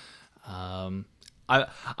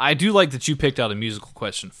 I do like that you picked out a musical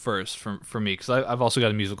question first for me, because I've also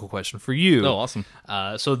got a musical question for you. Oh, awesome.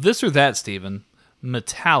 So this or that, Stephen,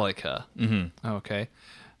 Metallica. Okay.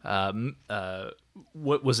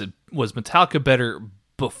 What was it? Was Metallica better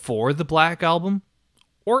before the Black Album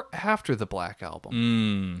or after the Black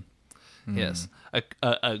Album? Yes. A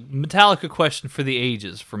Metallica question for the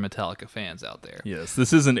ages for Metallica fans out there. Yes,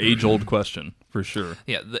 this is an age-old question, for sure.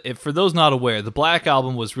 Yeah, for those not aware, the Black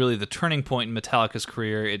Album was really the turning point in Metallica's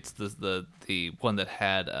career. It's the one that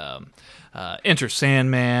had Enter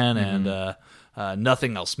Sandman and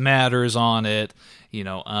Nothing Else Matters on it.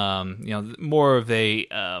 More of a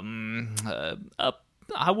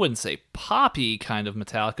I wouldn't say poppy kind of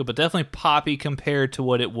Metallica, but definitely poppy compared to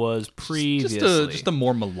what it was previously. Just a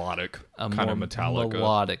more melodic kind of Metallica.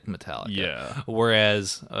 Melodic Metallica. Yeah.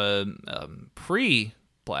 Whereas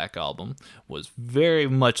pre-Black Album was very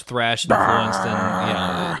much thrash influenced,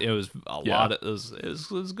 and it was lot of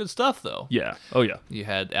it was good stuff though. Yeah. Oh yeah. You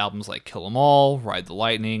had albums like Kill 'Em All, Ride the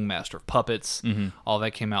Lightning, Master of Puppets. All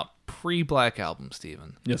that came out pre-Black Album,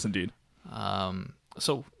 Stephen. Yes, indeed.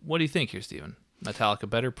 So what do you think here, Stephen? Metallica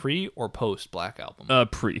better pre or post Black Album?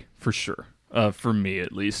 Pre, for sure. For me,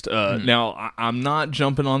 at least. Now, I'm not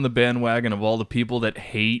jumping on the bandwagon of all the people that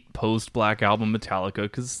hate post Black Album Metallica,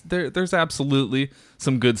 because there's absolutely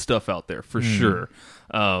some good stuff out there, for sure.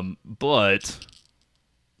 But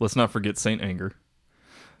let's not forget Saint Anger.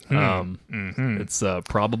 It's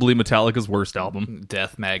probably Metallica's worst album.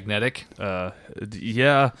 Death Magnetic.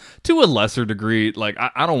 Yeah, to a lesser degree. Like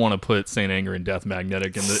I don't want to put Saint Anger and Death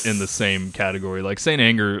Magnetic in the same category. Like Saint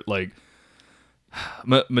Anger, like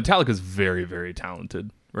Metallica's very, very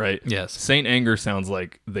talented, right? Yes. Saint Anger sounds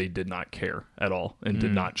like they did not care at all and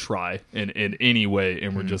did not try in any way,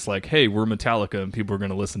 and we're just like, hey, we're Metallica, and people are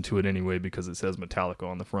going to listen to it anyway because it says Metallica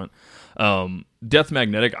on the front. Death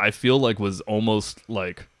Magnetic, I feel like, was almost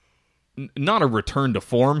like not a return to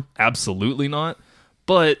form, absolutely not,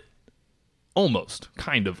 but almost,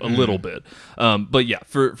 kind of, a little bit. But yeah,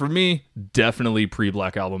 for me, definitely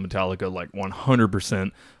pre-Black Album Metallica, like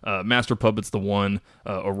 100%. Master Puppet's the one.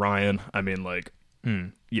 Orion, I mean, like,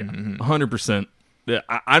 100%.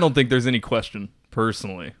 I don't think there's any question,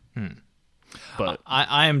 personally. But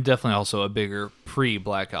I am definitely also a bigger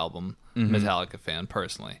pre-Black Album Metallica fan,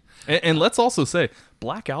 personally. And let's also say,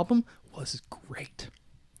 Black Album was great.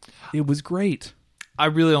 It was great. I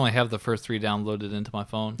really only have the first 3 downloaded into my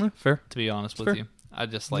phone. Fair. To be honest with Fair. you, I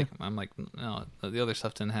just like I'm like, no, the other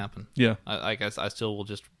stuff didn't happen. Yeah. I guess I still will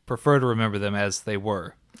just prefer to remember them as they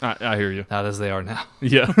were, I hear you. not as they are now.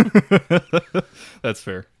 Yeah. That's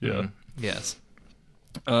fair. Yeah. Yes.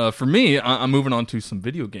 For me, I'm moving on to some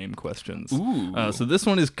video game questions. Ooh. So this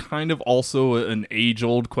one is kind of also an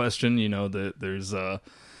age-old question. You know, there's a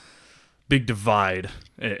big divide,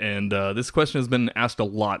 and this question has been asked a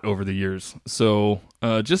lot over the years. So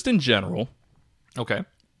just in general, Okay.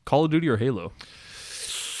 Call of Duty or Halo?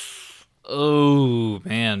 Oh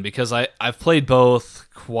man, because I've played both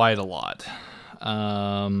quite a lot.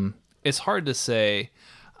 It's hard to say.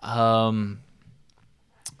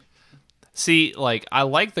 See, like, I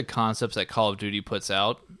like the concepts that Call of Duty puts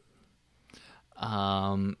out,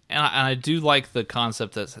 and I do like the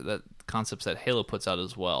concepts that Halo puts out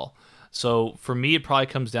as well. So for me, it probably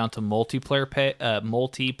comes down to multiplayer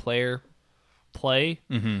play,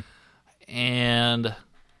 and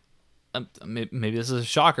maybe this is a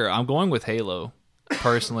shocker. I'm going with Halo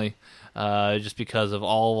personally. Just because of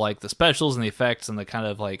all like the specials and the effects and the kind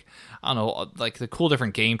of like, I don't know, like the cool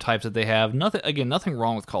different game types that they have. Nothing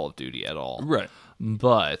wrong with Call of Duty at all. Right.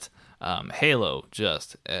 But Halo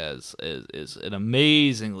just is an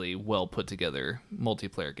amazingly well put together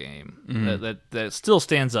multiplayer game that still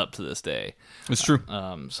stands up to this day. It's true.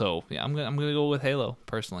 So yeah, I'm gonna go with Halo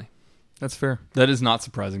personally. That's fair. That is not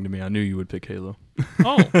surprising to me. I knew you would pick Halo.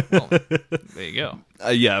 Oh, well, there you go.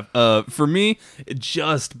 Yeah. For me,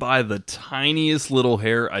 just by the tiniest little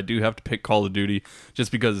hair, I do have to pick Call of Duty,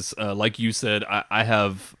 just because, like you said, I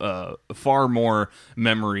have far more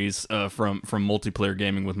memories from multiplayer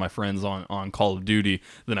gaming with my friends on Call of Duty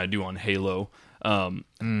than I do on Halo.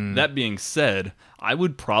 That being said, I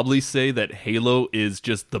would probably say that Halo is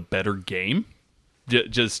just the better game.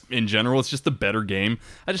 Just in general, it's just the better game.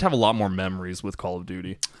 I just have a lot more memories with Call of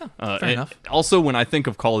Duty. Fair enough. Also, when I think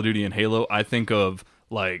of Call of Duty and Halo, I think of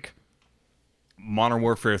like Modern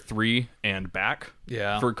Warfare 3 and back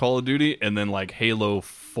for Call of Duty, and then like Halo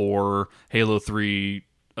 4, Halo 3,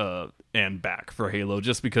 and back for Halo,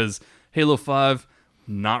 just because Halo 5,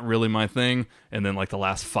 not really my thing, and then like the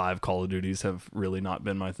last 5 Call of Duties have really not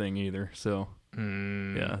been my thing either. So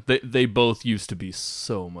yeah, they both used to be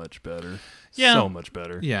so much better. Yeah. So much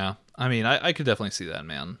better. Yeah, I mean, I could definitely see that,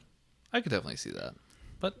 man. I could definitely see that.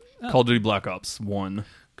 But Call of Duty Black Ops 1.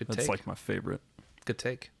 Good That's take. like my favorite. Good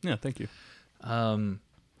take. Yeah, thank you.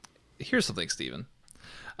 Here's something, Steven.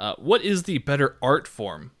 What is the better art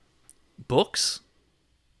form? Books?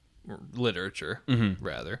 Or literature,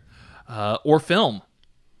 rather. Or film?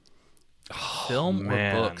 Film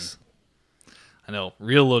man. or books? I know,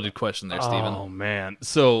 real loaded question there, Steven. Oh man.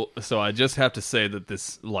 So I just have to say that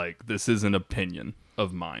this is an opinion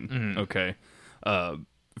of mine. Okay.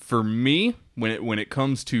 For me, when it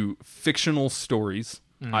comes to fictional stories,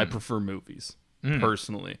 I prefer movies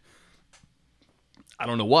personally. I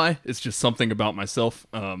don't know why. It's just something about myself.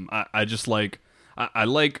 I just like I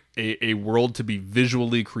like a world to be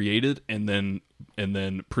visually created and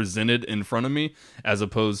then presented in front of me, as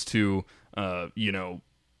opposed to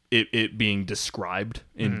it being described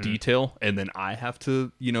in detail, and then I have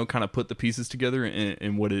to, kind of put the pieces together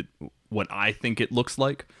in what I think it looks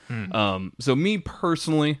like. So me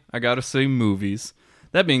personally, I gotta say movies.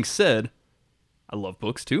 That being said, I love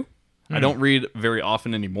books too. I don't read very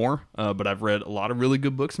often anymore, but I've read a lot of really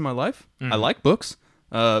good books in my life. I like books.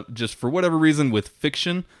 Just for whatever reason, with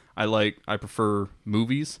fiction, I prefer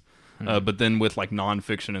movies. But then with like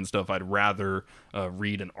nonfiction and stuff, I'd rather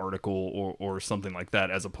read an article or something like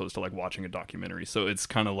that, as opposed to like watching a documentary. So it's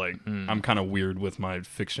kind of like I'm kind of weird with my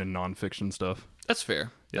fiction, nonfiction stuff. That's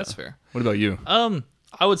fair. Yeah. That's fair. What about you?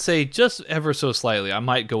 I would say just ever so slightly. I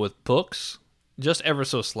might go with books, just ever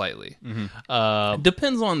so slightly. It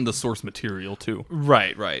depends on the source material too.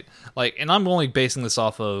 Right. Like, and I'm only basing this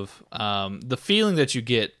off of the feeling that you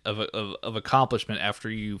get of accomplishment after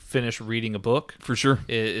you finish reading a book. For sure,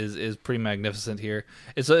 is pretty magnificent here.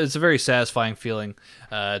 It's a very satisfying feeling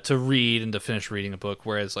to read and to finish reading a book.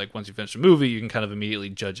 Whereas, like, once you finish a movie, you can kind of immediately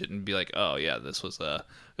judge it and be like, oh yeah, this was a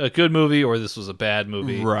good movie, or this was a bad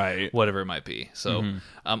movie, right? Whatever it might be. So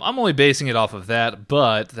I'm only basing it off of that,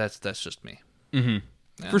 but that's just me. Yeah.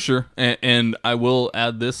 For sure. And I will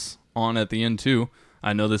add this on at the end too.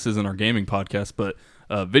 I know this isn't our gaming podcast, but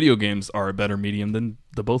video games are a better medium than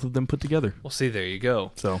the both of them put together. Well, see, there you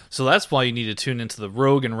go. So that's why you need to tune into the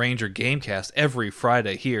Rogue and Ranger Gamecast every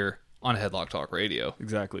Friday here on Headlock Talk Radio.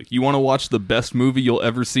 Exactly. You want to watch the best movie you'll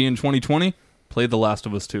ever see in 2020? Play The Last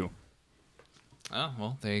of Us 2. Oh,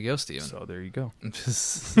 well, there you go, Steven. So there you go.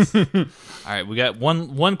 All right, we got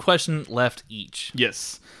one question left each.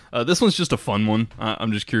 Yes. This one's just a fun one.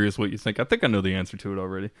 I'm just curious what you think. I think I know the answer to it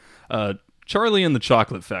already. Charlie and the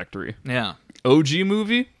Chocolate Factory. Yeah. OG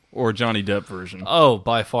movie or Johnny Depp version? Oh,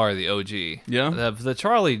 by far the OG. Yeah? The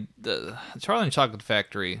Charlie and the Chocolate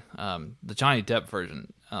Factory, the Johnny Depp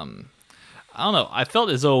version, I don't know. I felt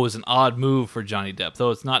as though it was an odd move for Johnny Depp,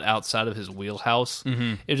 though it's not outside of his wheelhouse.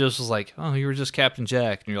 Mm-hmm. It just was like, oh, you were just Captain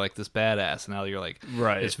Jack, and you're like this badass, and now you're like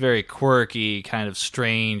this very quirky, kind of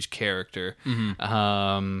strange character.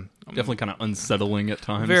 Mm-hmm. Definitely kind of unsettling at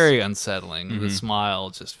times. Very unsettling. Mm-hmm. The smile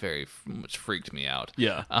just very much freaked me out.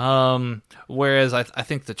 Yeah. Whereas I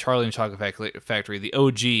think the Charlie and Chocolate Factory, the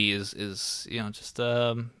OG, is just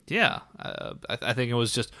I think it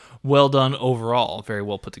was just well done overall. Very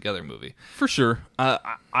well put together movie. For sure.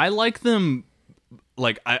 I like them.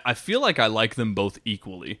 Like I feel like I like them both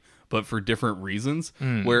equally, but for different reasons.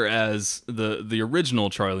 Whereas the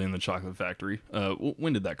original Charlie and the Chocolate Factory,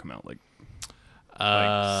 when did that come out? Like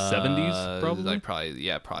 70s, probably. Probably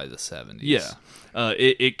the 70s. Yeah,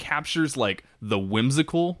 it captures like the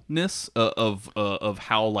whimsicalness of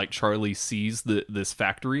how like Charlie sees this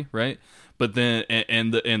factory, right? But then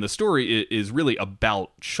and the story is really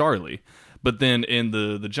about Charlie. But then in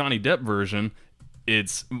the Johnny Depp version,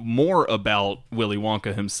 it's more about Willy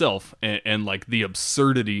Wonka himself and like the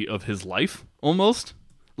absurdity of his life almost.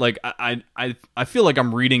 Like I feel like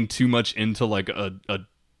I'm reading too much into like a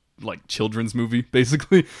like children's movie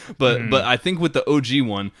basically, but I think with the OG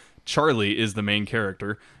one, Charlie is the main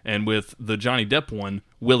character, and with the Johnny Depp one,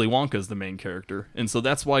 Willy Wonka is the main character, and so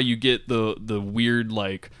that's why you get the weird,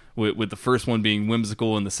 like with the first one being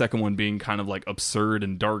whimsical and the second one being kind of like absurd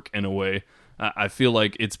and dark in a way. I feel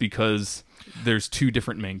like it's because there's two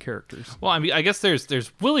different main characters. Well, I mean, I guess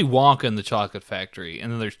there's Willy Wonka in the Chocolate Factory,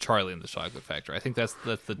 and then there's Charlie in the Chocolate Factory. I think that's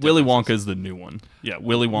the difference. Willy Wonka is the new one. Yeah,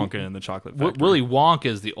 Willy Wonka in the Chocolate Factory. Willy Wonka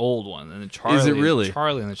is the old one, and then Charlie. Is it really?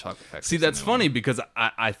 Charlie in the Chocolate Factory. See, that's funny because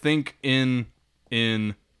I think in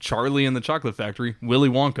Charlie and the Chocolate Factory, Willy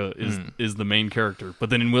Wonka is the main character,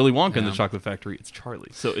 but then in Willy Wonka and the Chocolate Factory, it's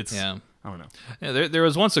Charlie. So it's I don't know. Yeah, there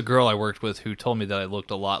was once a girl I worked with who told me that I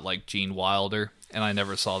looked a lot like Gene Wilder, and I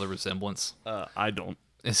never saw the resemblance. I don't.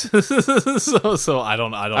 so I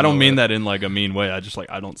don't mean that in like a mean way. I just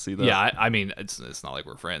like I don't see that. Yeah, I mean it's not like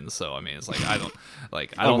we're friends. So I mean it's like I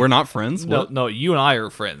don't. We're not friends. No, you and I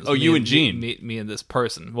are friends. Oh, you and Gene. Me and this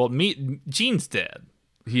person. Well, Gene's dead.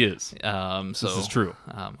 He is. So this is true.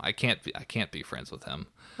 I can't be friends with him.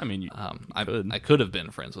 I mean, I could have been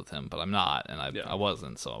friends with him, but I'm not, and I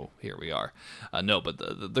wasn't. So here we are. No, but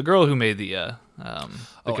the girl who made the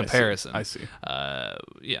comparison, I see.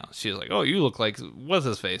 Yeah, she was like, "Oh, you look like what's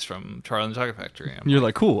his face from Charlie and the Chocolate Factory." You're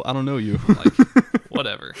like, cool. I don't know you. Like,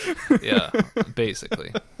 whatever. Yeah,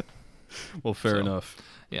 basically. Well, fair enough.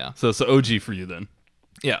 Yeah. So OG for you then.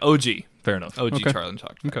 Yeah, OG. Fair enough. OG okay. Charlie and the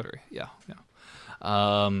Chocolate Factory. Okay.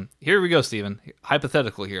 Yeah. Here we go, Steven.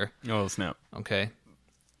 Hypothetical here. Oh, snap. Okay.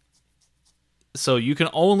 So you can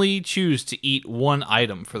only choose to eat one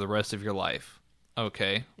item for the rest of your life.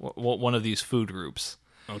 Okay. One of these food groups.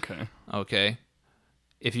 Okay. Okay.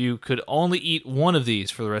 If you could only eat one of these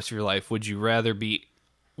for the rest of your life, would you rather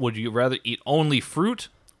eat only fruit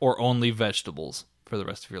or only vegetables for the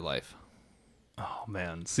rest of your life? Oh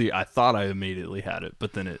man. See, I thought I immediately had it,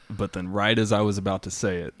 but then right as I was about to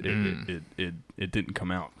say it, it didn't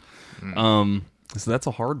come out. So that's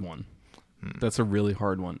a hard one. That's a really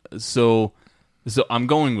hard one. So I'm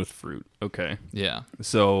going with fruit, okay? Yeah.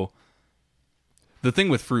 So the thing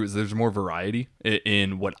with fruit is there's more variety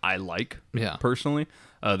in what I like. Yeah. Personally,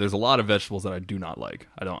 there's a lot of vegetables that I do not like.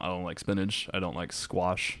 I don't like spinach. I don't like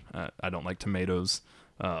squash. I don't like tomatoes.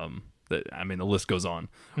 The list goes on.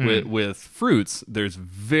 With fruits, there's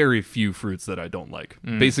very few fruits that I don't like.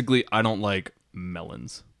 Basically, I don't like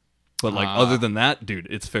melons. But like other than that, dude,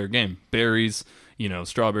 it's fair game. Berries,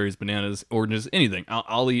 strawberries, bananas, oranges, anything.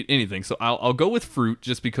 I'll eat anything. So I'll go with fruit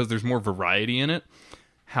just because there's more variety in it.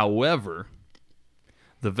 However,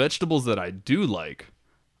 the vegetables that I do like,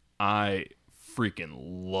 I freaking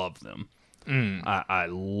love them. I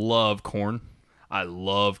love corn. I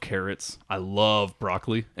love carrots. I love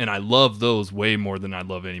broccoli, and I love those way more than I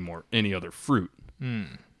love any other fruit.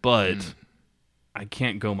 But I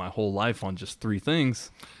can't go my whole life on just three things.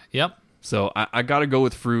 Yep. So I got to go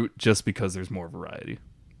with fruit just because there's more variety.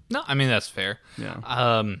 No, I mean, that's fair. Yeah.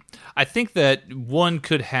 I think that one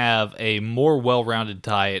could have a more well-rounded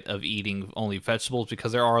diet of eating only vegetables,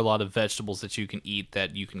 because there are a lot of vegetables that you can eat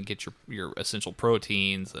that you can get your essential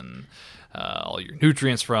proteins and all your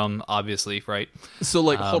nutrients from, obviously, right? So,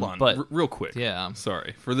 like, hold on, but real quick. yeah. I'm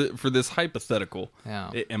sorry for this hypothetical.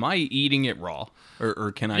 Yeah. Am I eating it raw,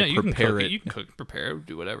 or can I Yeah, you prepare can cook it? You can cook, prepare,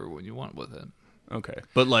 do whatever you want with it. Okay,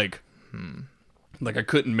 but like I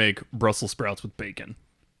couldn't make Brussels sprouts with bacon.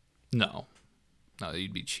 No,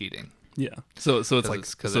 you'd be cheating. Yeah. So it's like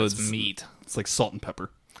because so it's meat. It's like salt and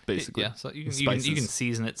pepper, basically. Yeah, so you can Spices.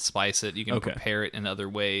 season it, spice it. You can Okay. prepare it in other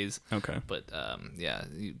ways. Okay. But yeah,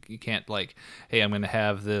 you can't like, hey, I'm going to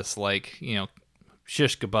have this like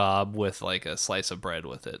shish kebab with like a slice of bread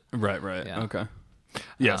with it. Right. Yeah. Okay.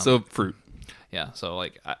 Yeah. So fruit. Yeah, so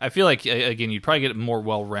like I feel like again you'd probably get it more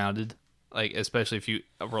well rounded, like especially if you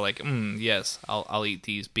were like, yes, I'll eat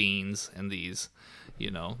these beans and these,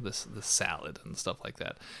 this salad and stuff like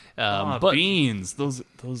that. But beans. Those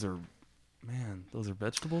are, man. Those are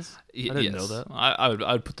vegetables. I didn't know that. I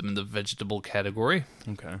would put them in the vegetable category.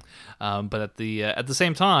 Okay. But at the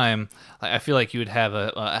same time, I feel like you would have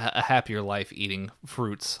a happier life eating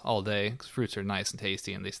fruits all day, because fruits are nice and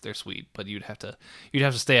tasty and they're sweet. But you'd have to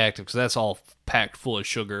stay active, because that's all packed full of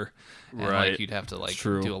sugar. And Right. like you'd have to like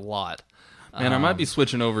True. do a lot. Man, I might be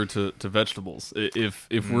switching over to vegetables if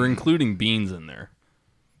we're including beans in there.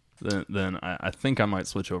 Then I think I might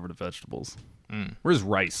switch over to vegetables. Where's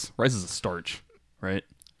rice? Rice is a starch, right?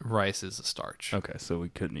 Rice is a starch. Okay, so we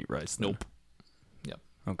couldn't eat rice. Then. Nope. Yep.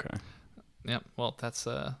 Okay. Yep. Well, that's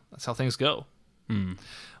how things go.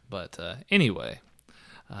 But anyway,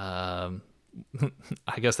 I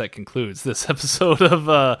guess that concludes this episode of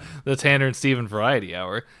the Tanner and Steven Variety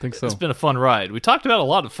Hour. Think so. It's been a fun ride. We talked about a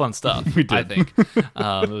lot of fun stuff. We did. I think it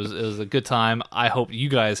was a good time. I hope you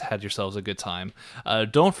guys had yourselves a good time.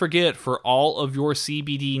 Don't forget, for all of your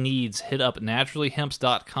CBD needs, hit up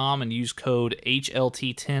naturallyhemps.com and use code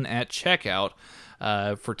HLT10 at checkout.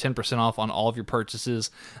 For 10% off on all of your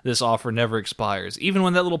purchases. This offer never expires. Even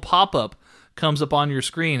when that little pop-up comes up on your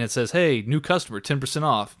screen, it says, hey, new customer, 10%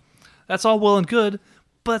 off. That's all well and good,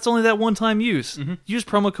 but it's only that one-time use. Use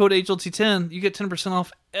promo code HLT10. You get 10%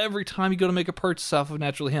 off every time you go to make a purchase off of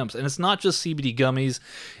Naturally Hemp's. And it's not just CBD gummies.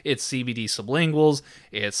 It's CBD sublinguals.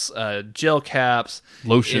 It's gel caps.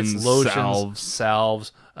 Lotions, it's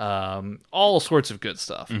salves. All sorts of good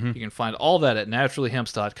stuff. You can find all that at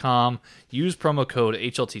naturallyhemps.com. Use promo code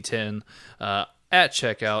HLT10 at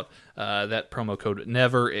checkout. That promo code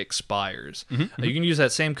never expires. You can use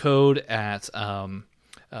that same code at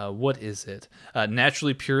what is it?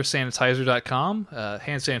 Naturallypuresanitizer.com.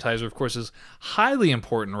 Hand sanitizer, of course, is highly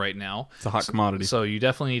important right now. It's a hot commodity. So you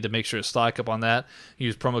definitely need to make sure to stock up on that.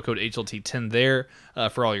 Use promo code HLT10 there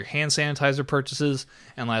for all your hand sanitizer purchases.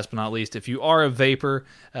 And last but not least, if you are a vapor,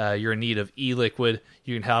 you're in need of e-liquid,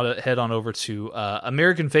 you can head on over to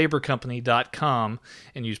AmericanVaporCompany.com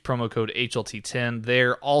and use promo code HLT10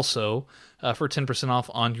 there also for 10% off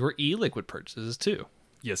on your e-liquid purchases too.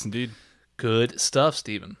 Yes, indeed. Good stuff,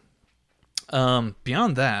 Steven.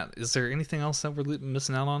 Beyond that, is there anything else that we're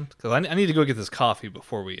missing out on? Because I need to go get this coffee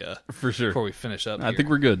before we For sure. before we finish up. I think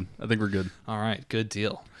we're good. All right, good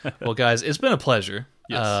deal. Well, guys, it's been a pleasure.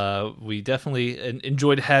 Yes. We definitely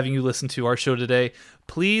enjoyed having you listen to our show today.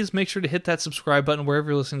 Please make sure to hit that subscribe button wherever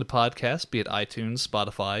you're listening to podcasts, be it iTunes,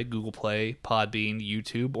 Spotify, Google Play, Podbean,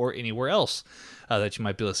 YouTube, or anywhere else that you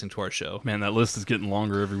might be listening to our show. Man, that list is getting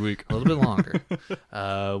longer every week. A little bit longer.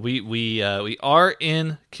 We are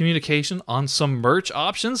in communication on some merch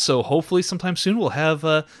options, so hopefully sometime soon we'll have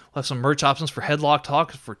some merch options for Headlock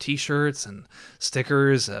Talk, for T-shirts and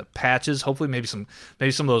stickers, patches. Hopefully, maybe some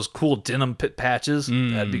of those cool denim patches.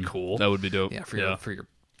 That'd be cool. That would be dope. Yeah, for your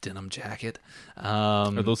denim jacket.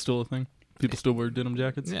 Are those still a thing? People still wear denim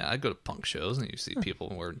jackets? Yeah, I go to punk shows and you see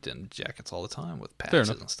people wearing denim jackets all the time with Fair patches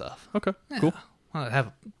enough. and stuff. Okay, Yeah. cool. Well, I have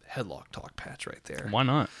a Headlock Talk patch right there. Why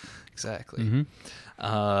not? Exactly.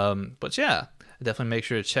 But yeah, definitely make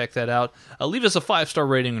sure to check that out. Leave us a 5-star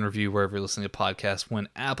rating and review wherever you're listening to podcasts when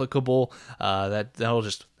applicable. That'll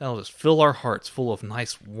just fill our hearts full of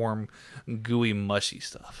nice, warm, gooey, mushy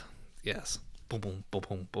stuff. Yes. Boom, boom, boom,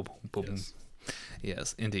 boom, boom, boom, boom.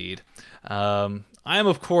 Yes, indeed. I am,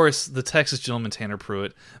 of course, the Texas Gentleman Tanner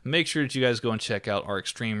Pruitt. Make sure that you guys go and check out our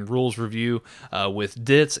Extreme Rules review with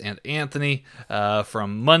Ditz and Anthony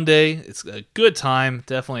from Monday. It's a good time,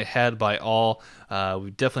 definitely had by all.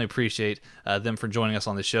 We definitely appreciate them for joining us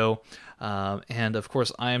on the show. And, of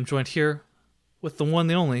course, I am joined here with the one,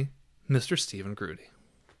 the only, Mr. Steven Grudy.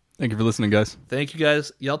 Thank you for listening, guys. Thank you,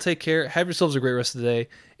 guys. Y'all take care. Have yourselves a great rest of the day,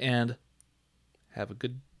 and have a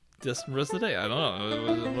good just the rest of the day. I don't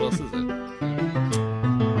know. What else is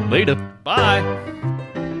it? Later. Bye.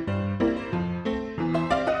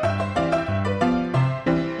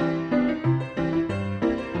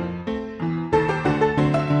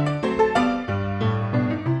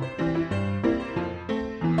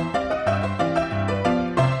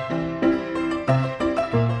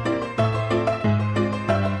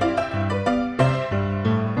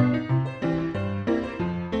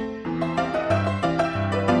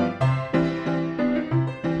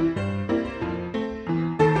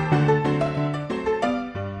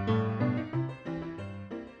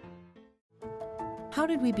 How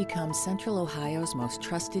did we become Central Ohio's most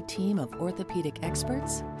trusted team of orthopedic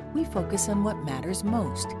experts? We focus on what matters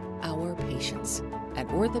most, our patients. At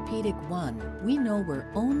Orthopedic One, we know we're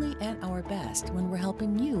only at our best when we're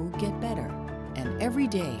helping you get better. And every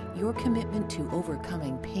day, your commitment to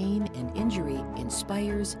overcoming pain and injury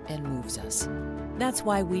inspires and moves us. That's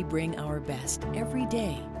why we bring our best every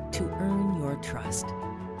day to earn your trust.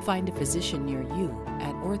 Find a physician near you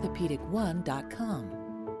at orthopedic1.com.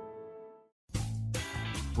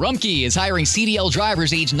 Rumpke is hiring CDL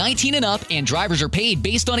drivers age 19 and up, and drivers are paid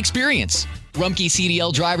based on experience. Rumpke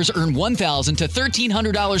CDL drivers earn $1,000 to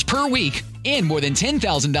 $1,300 per week, and more than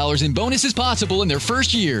 $10,000 in bonuses possible in their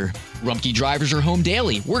first year. Rumpke drivers are home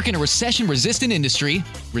daily, work in a recession-resistant industry,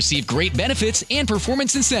 receive great benefits and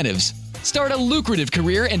performance incentives. Start a lucrative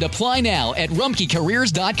career and apply now at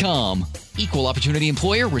rumpkecareers.com. Equal opportunity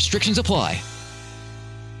employer, restrictions apply.